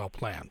very well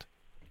planned.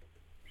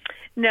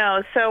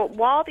 No. So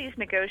while these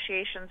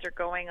negotiations are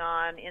going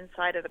on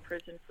inside of the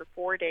prison for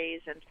 4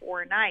 days and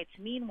 4 nights,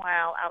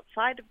 meanwhile,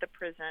 outside of the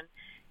prison,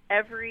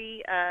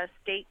 every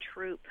state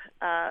troop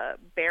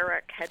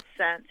barrack had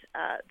sent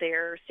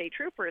their state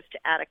troopers to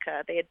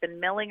Attica. They had been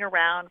milling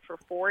around for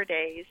 4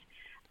 days,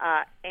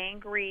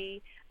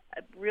 angry,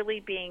 really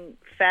being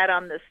fed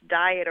on this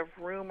diet of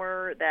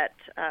rumor that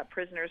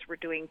prisoners were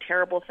doing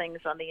terrible things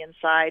on the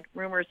inside.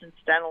 Rumors,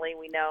 incidentally,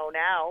 we know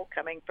now,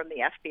 coming from the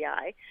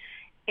FBI.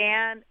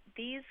 And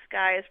these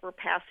guys were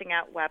passing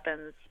out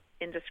weapons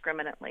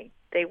indiscriminately.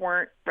 They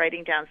weren't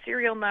writing down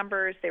serial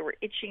numbers. They were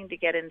itching to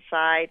get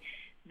inside.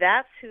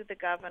 That's who the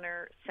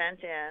governor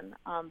sent in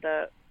on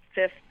the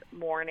 5th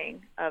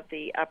morning of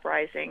the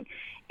uprising.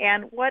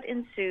 And what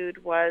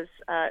ensued was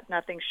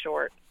nothing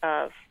short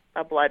of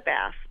a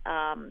bloodbath.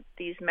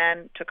 These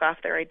men took off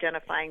their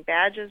identifying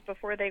badges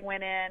before they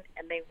went in,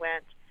 and they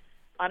went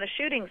on a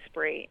shooting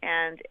spree.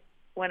 And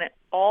when it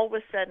all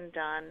was said and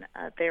done,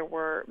 there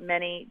were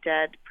many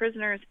dead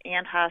prisoners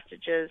and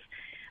hostages.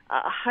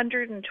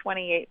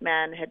 128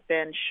 men had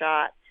been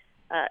shot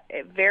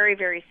very,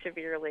 very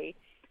severely.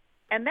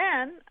 And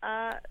then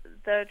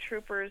the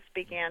troopers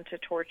began to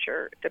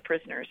torture the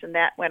prisoners, and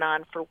that went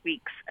on for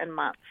weeks and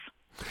months.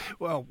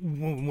 Well,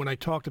 when I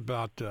talked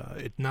about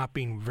it not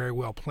being very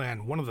well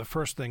planned, one of the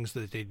first things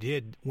that they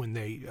did when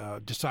they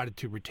decided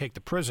to retake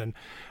the prison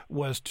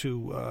was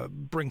to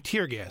bring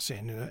tear gas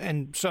in.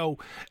 And so,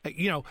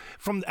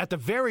 from at the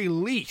very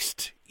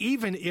least,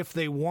 even if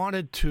they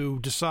wanted to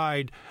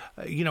decide,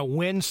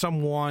 when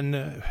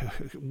someone's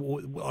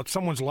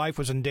life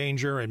was in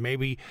danger and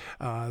maybe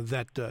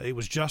that it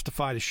was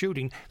justified a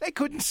shooting, they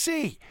couldn't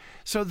see.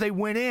 So they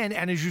went in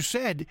and, as you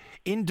said,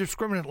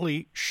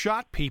 indiscriminately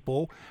shot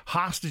people,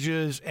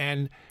 hostages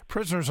and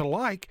prisoners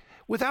alike,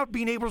 without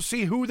being able to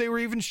see who they were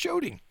even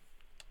shooting.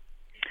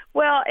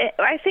 Well,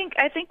 I think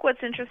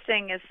what's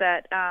interesting is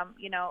that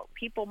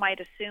people might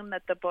assume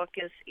that the book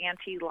is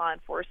anti-law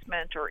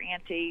enforcement or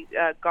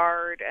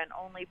anti-guard and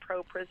only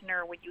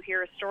pro-prisoner when you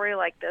hear a story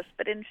like this.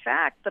 But in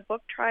fact, the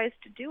book tries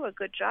to do a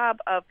good job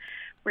of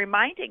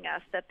reminding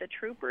us that the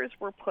troopers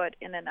were put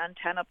in an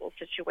untenable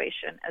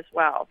situation as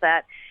well.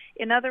 That,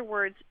 in other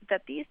words,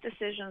 that these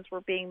decisions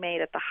were being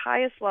made at the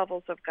highest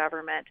levels of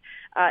government.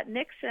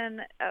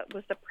 Nixon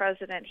was the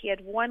president. He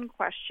had one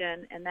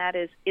question, and that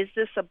is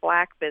this a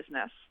black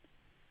business?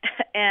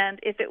 And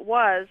if it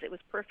was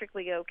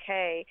perfectly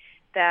okay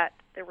that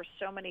there were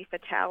so many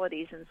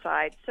fatalities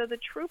inside. So the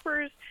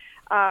troopers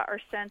are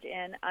sent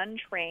in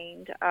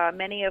untrained,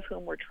 many of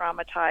whom were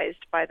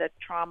traumatized by the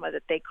trauma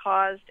that they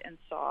caused and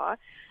saw.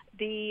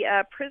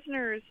 The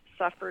prisoners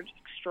suffered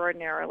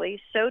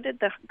extraordinarily. So did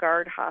the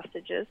guard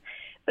hostages.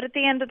 But at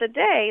the end of the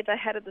day, the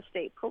head of the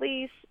state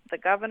police, the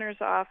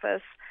governor's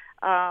office,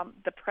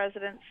 the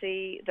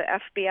presidency, the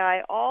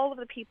FBI, all of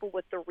the people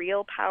with the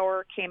real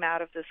power came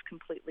out of this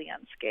completely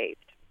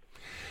unscathed.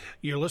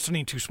 You're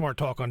listening to Smart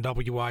Talk on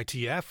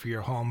WITF,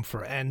 your home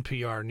for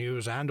NPR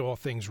News and all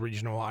things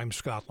regional. I'm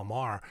Scott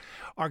Lamar.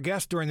 Our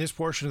guest during this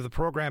portion of the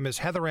program is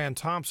Heather Ann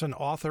Thompson,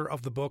 author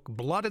of the book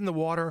Blood in the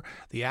Water,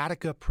 The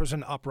Attica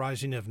Prison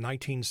Uprising of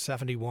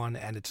 1971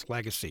 and Its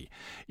Legacy.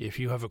 If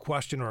you have a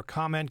question or a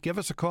comment, give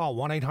us a call,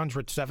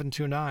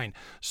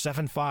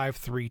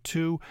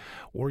 1-800-729-7532,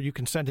 or you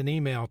can send an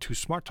email to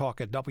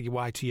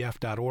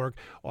smarttalk@witf.org.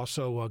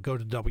 Also, go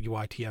to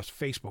WITF's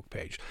Facebook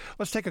page.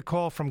 Let's take a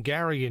call from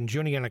Gary in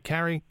Juniata County.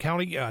 Gary,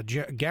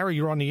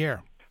 you're on the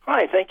air.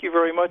 Hi, thank you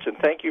very much, and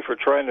thank you for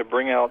trying to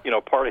bring out,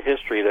 part of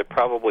history that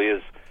probably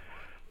is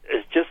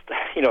just,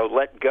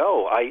 let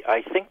go.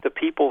 I think the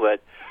people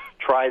that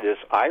try this,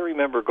 I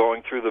remember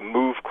going through the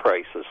MOVE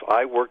crisis.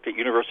 I worked at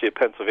University of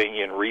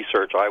Pennsylvania in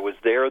research. I was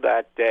there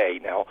that day.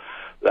 Now,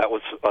 that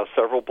was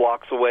several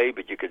blocks away,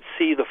 but you could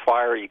see the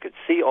fire, you could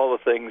see all the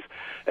things,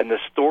 and the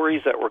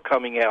stories that were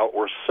coming out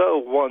were so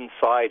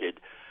one-sided.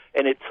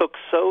 And it took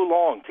so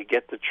long to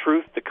get the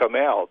truth to come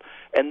out.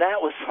 And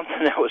that was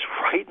something that was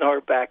right in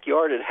our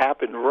backyard. It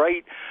happened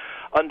right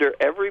under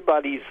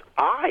everybody's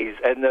eyes.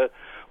 And the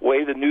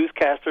way the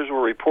newscasters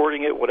were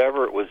reporting it,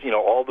 whatever, it was,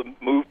 all the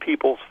MOVE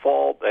people's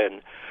fault.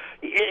 And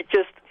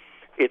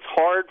it's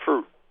hard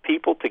for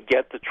people to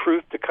get the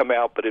truth to come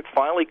out, but it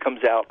finally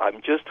comes out.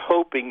 I'm just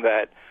hoping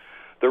that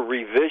the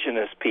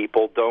revisionist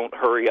people don't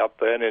hurry up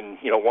then. And,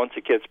 once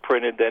it gets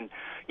printed, then,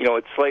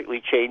 it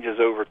slightly changes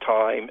over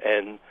time.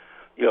 And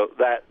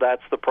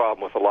that's the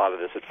problem with a lot of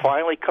this. It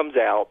finally comes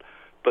out,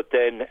 but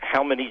then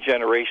how many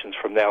generations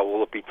from now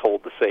will it be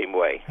told the same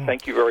way?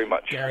 Thank you very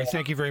much. Gary,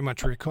 thank you very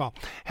much for your call.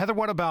 Heather,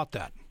 what about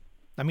that?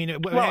 I mean,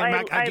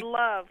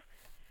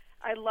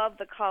 I love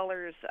the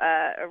caller's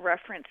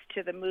reference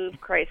to the MOVE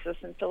crisis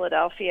in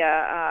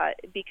Philadelphia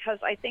because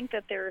I think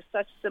that there are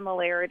such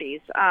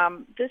similarities.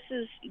 This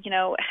is,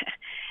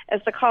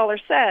 as the caller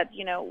said,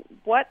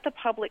 what the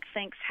public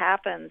thinks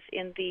happens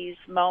in these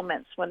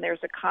moments when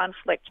there's a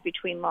conflict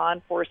between law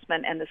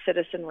enforcement and the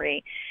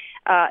citizenry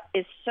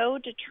is so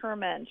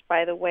determined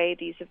by the way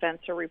these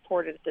events are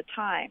reported at the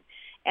time.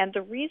 And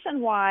the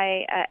reason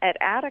why at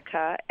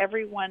Attica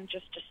everyone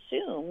just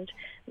assumed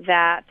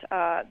that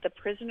the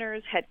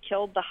prisoners had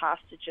killed the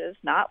hostages,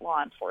 not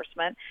law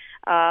enforcement,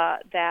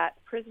 that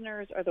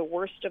prisoners are the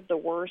worst of the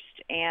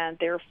worst, and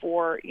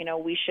therefore,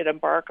 we should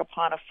embark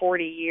upon a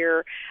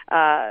 40-year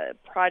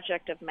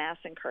project of mass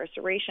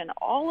incarceration.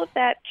 All of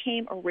that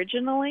came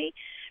originally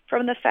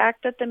from the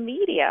fact that the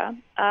media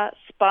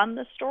spun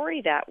the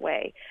story that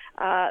way.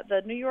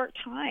 The New York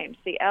Times,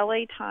 the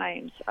LA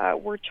Times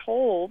were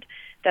told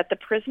that the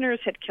prisoners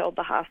had killed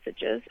the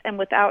hostages, and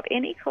without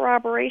any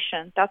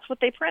corroboration, that's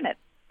what they printed.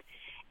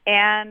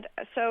 And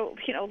so,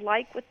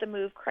 like with the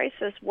MOVE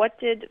crisis, what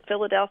did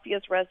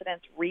Philadelphia's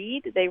residents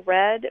read? They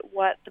read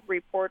what the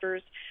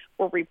reporters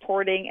were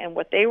reporting, and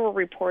what they were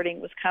reporting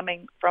was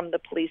coming from the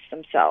police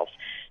themselves.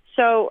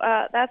 So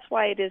that's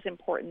why it is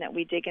important that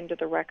we dig into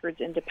the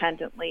records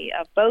independently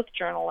of both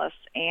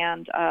journalists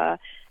and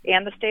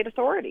the state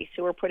authorities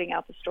who are putting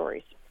out the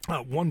stories.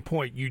 One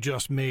point you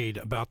just made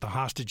about the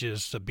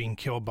hostages being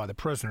killed by the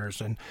prisoners,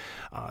 and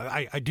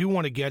I do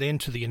want to get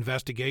into the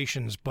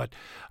investigations, but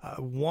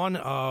one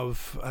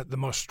of the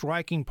most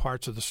striking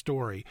parts of the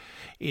story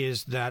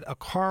is that a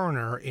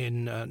coroner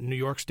in New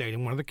York State,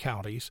 in one of the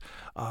counties,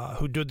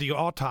 who did the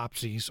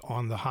autopsies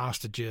on the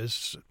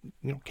hostages,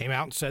 came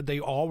out and said they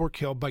all were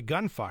killed by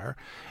gunfire,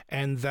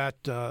 and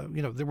that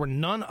there were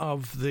none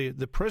of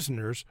the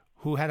prisoners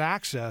who had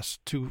access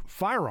to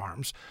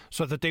firearms,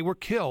 so that they were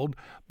killed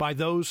by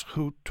those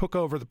who took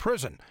over the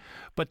prison.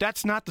 But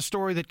that's not the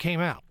story that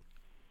came out.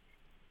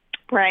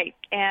 Right,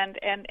 and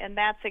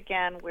that's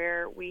again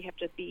where we have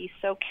to be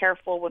so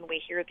careful when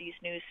we hear these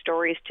news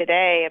stories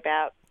today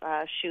about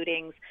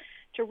shootings,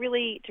 to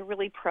really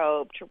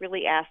probe, to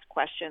really ask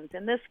questions.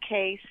 In this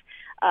case,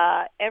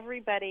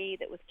 everybody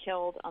that was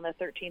killed on the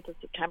 13th of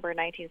September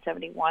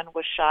 1971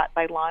 was shot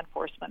by law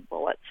enforcement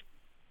bullets.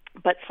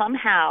 But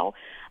somehow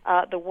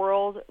the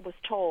world was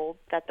told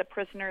that the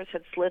prisoners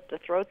had slit the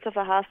throats of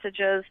the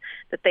hostages,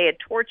 that they had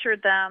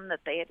tortured them, that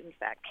they had in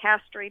fact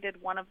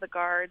castrated one of the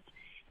guards.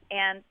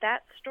 And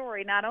that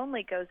story not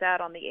only goes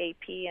out on the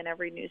AP and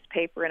every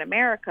newspaper in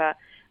America,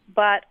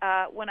 but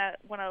when a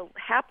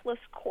hapless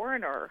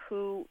coroner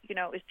who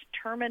is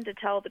determined to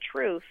tell the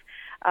truth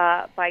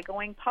by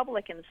going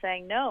public and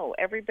saying no,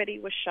 everybody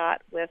was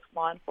shot with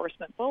law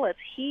enforcement bullets,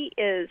 he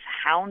is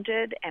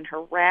hounded and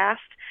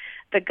harassed.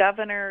 The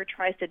governor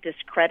tries to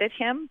discredit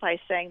him by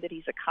saying that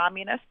he's a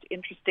communist,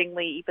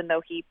 interestingly, even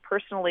though he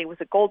personally was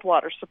a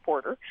Goldwater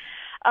supporter.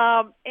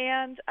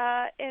 And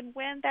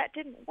when that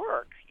didn't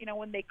work,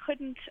 when they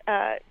couldn't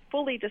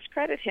fully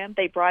discredit him,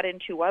 they brought in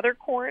two other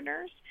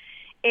coroners.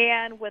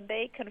 And when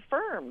they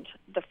confirmed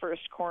the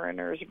first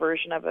coroner's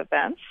version of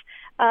events,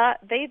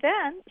 they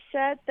then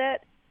said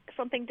that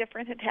something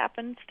different had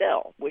happened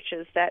still, which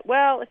is that,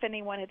 well, if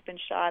anyone had been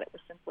shot, it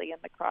was simply in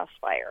the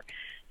crossfire.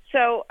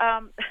 So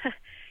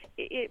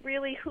it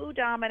really, who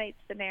dominates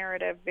the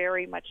narrative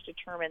very much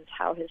determines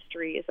how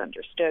history is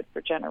understood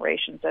for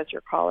generations, as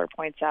your caller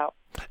points out.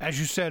 As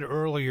you said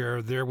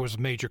earlier, there was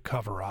major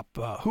cover-up.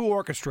 Who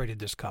orchestrated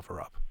this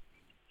cover-up?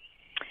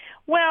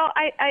 Well,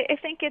 I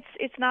think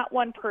it's not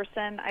one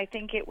person. I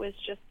think it was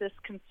just this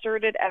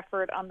concerted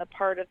effort on the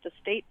part of the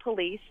state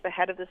police, the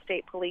head of the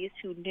state police,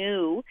 who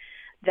knew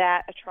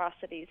that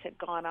atrocities had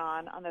gone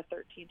on the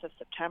 13th of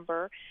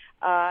September.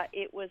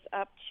 It was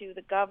up to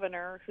the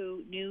governor,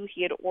 who knew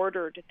he had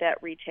ordered that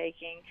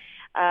retaking,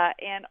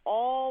 and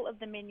all of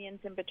the minions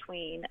in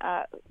between.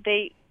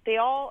 They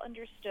all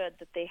understood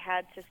that they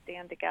had to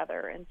stand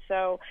together. And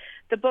so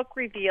the book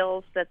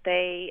reveals that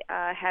they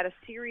had a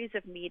series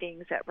of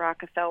meetings at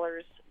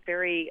Rockefeller's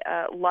very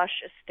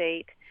lush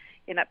estate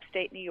in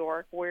upstate New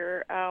York,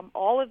 where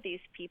all of these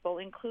people,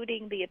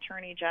 including the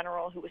Attorney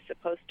General, who was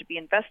supposed to be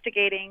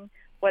investigating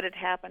what had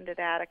happened at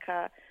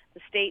Attica, the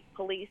state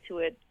police who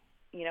had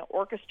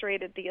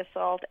orchestrated the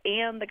assault,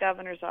 and the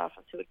governor's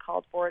office who had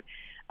called for it,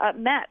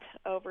 met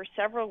over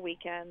several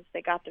weekends.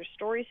 They got their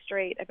story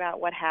straight about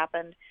what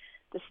happened.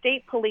 The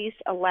state police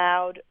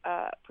allowed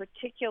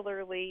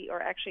particularly, or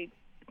actually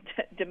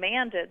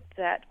demanded,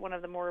 that one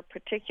of the more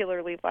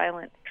particularly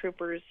violent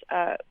troopers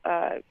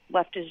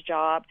left his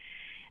job.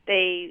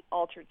 They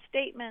altered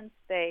statements,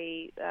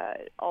 they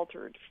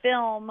altered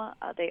film,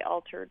 they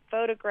altered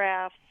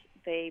photographs,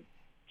 they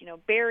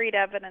buried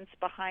evidence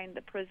behind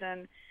the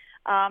prison.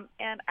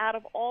 And out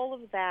of all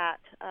of that,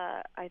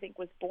 I think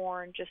was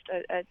born just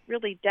a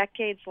really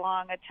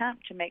decades-long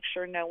attempt to make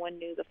sure no one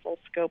knew the full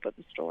scope of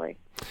the story.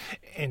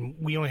 And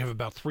we only have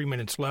about 3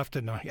 minutes left,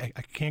 and I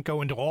can't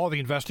go into all the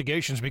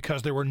investigations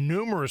because there were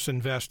numerous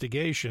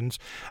investigations,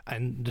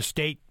 and the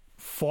state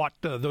fought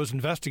those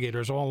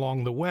investigators all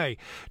along the way.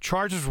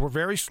 Charges were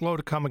very slow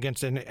to come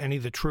against any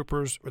of the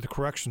troopers or the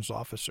corrections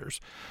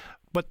officers.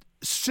 But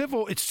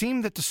it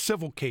seemed that the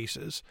civil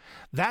cases,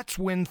 that's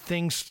when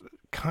things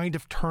kind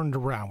of turned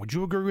around. Would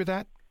you agree with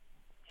that?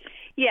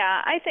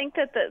 Yeah, I think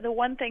that the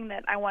one thing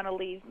that I want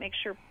to make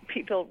sure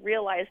people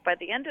realize by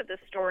the end of the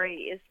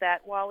story is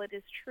that while it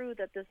is true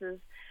that this is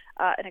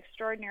an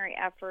extraordinary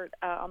effort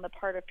on the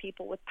part of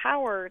people with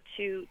power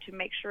to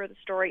make sure the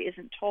story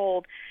isn't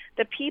told,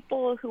 the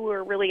people who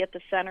are really at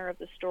the center of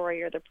the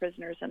story are the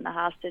prisoners and the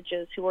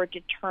hostages, who are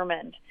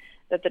determined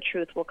that the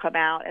truth will come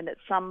out and that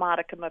some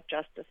modicum of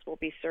justice will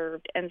be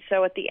served. And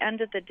so at the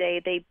end of the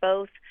day, they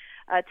both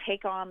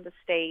take on the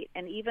state.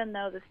 And even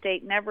though the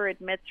state never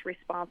admits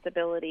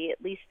responsibility,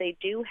 at least they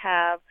do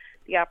have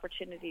the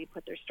opportunity to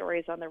put their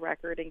stories on the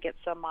record and get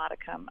some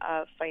modicum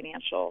of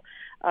financial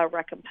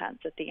recompense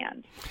at the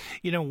end.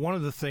 One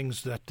of the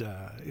things that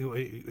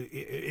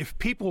if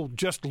people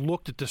just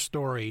looked at the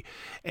story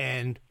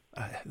and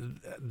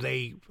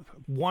they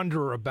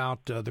wonder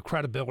about the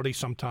credibility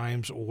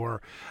sometimes, or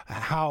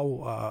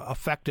how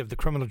effective the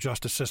criminal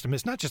justice system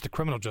is, not just the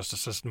criminal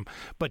justice system,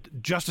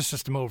 but justice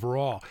system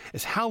overall,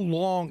 is how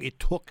long it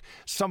took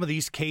some of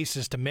these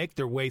cases to make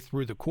their way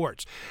through the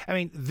courts. I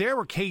mean, there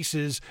were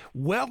cases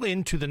well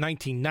into the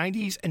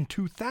 1990s and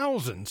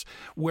 2000s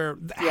where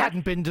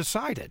hadn't been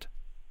decided.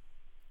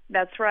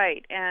 That's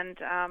right, and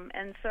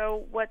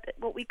so what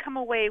we come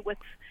away with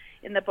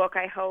in the book,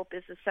 I hope,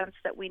 is a sense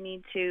that we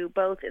need to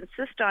both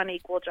insist on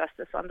equal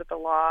justice under the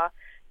law.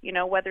 You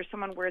know, whether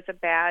someone wears a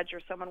badge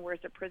or someone wears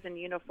a prison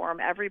uniform,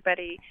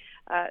 everybody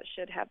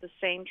should have the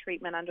same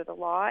treatment under the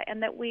law,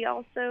 and that we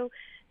also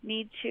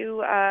need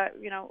to,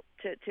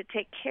 to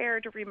take care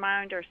to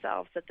remind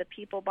ourselves that the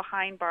people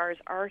behind bars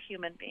are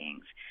human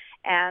beings,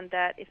 and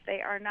that if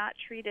they are not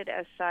treated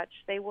as such,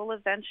 they will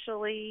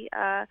eventually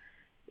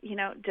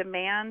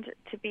demand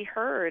to be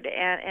heard,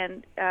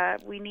 and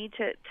we need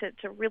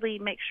to really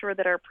make sure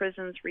that our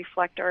prisons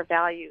reflect our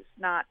values,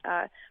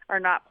 are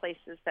not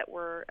places that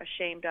we're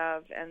ashamed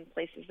of and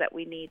places that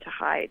we need to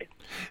hide.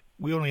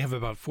 We only have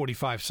about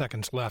 45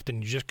 seconds left,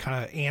 and you just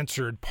kind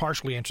of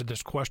partially answered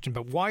this question,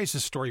 but why is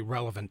this story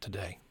relevant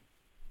today?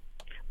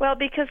 Well,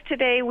 because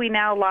today we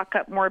now lock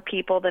up more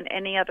people than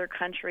any other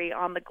country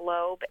on the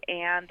globe,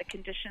 and the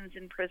conditions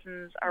in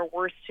prisons are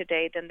worse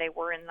today than they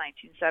were in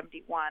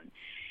 1971.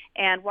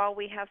 And while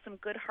we have some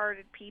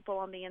good-hearted people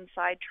on the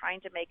inside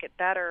trying to make it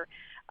better,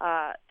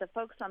 the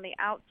folks on the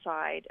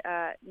outside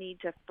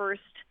need to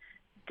first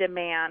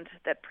demand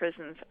that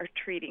prisons are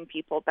treating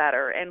people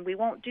better. And we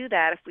won't do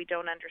that if we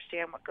don't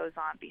understand what goes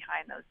on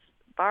behind those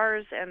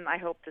bars, and I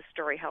hope this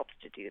story helps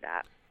to do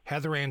that.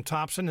 Heather Ann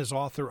Thompson is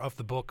author of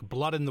the book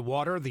Blood in the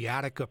Water, the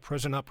Attica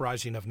Prison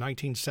Uprising of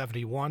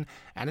 1971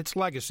 and its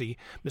Legacy.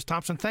 Ms.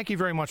 Thompson, thank you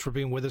very much for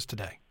being with us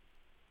today.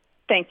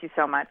 Thank you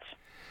so much.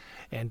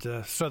 And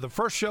so the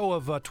first show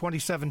of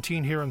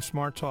 2017 here on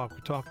Smart Talk,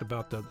 we talked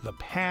about the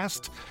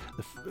past,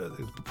 the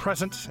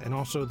present, and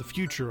also the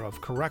future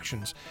of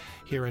corrections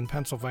here in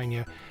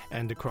Pennsylvania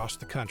and across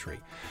the country.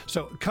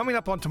 So coming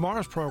up on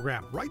tomorrow's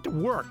program, right to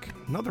work,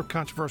 another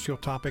controversial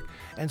topic,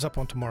 ends up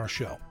on tomorrow's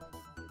show.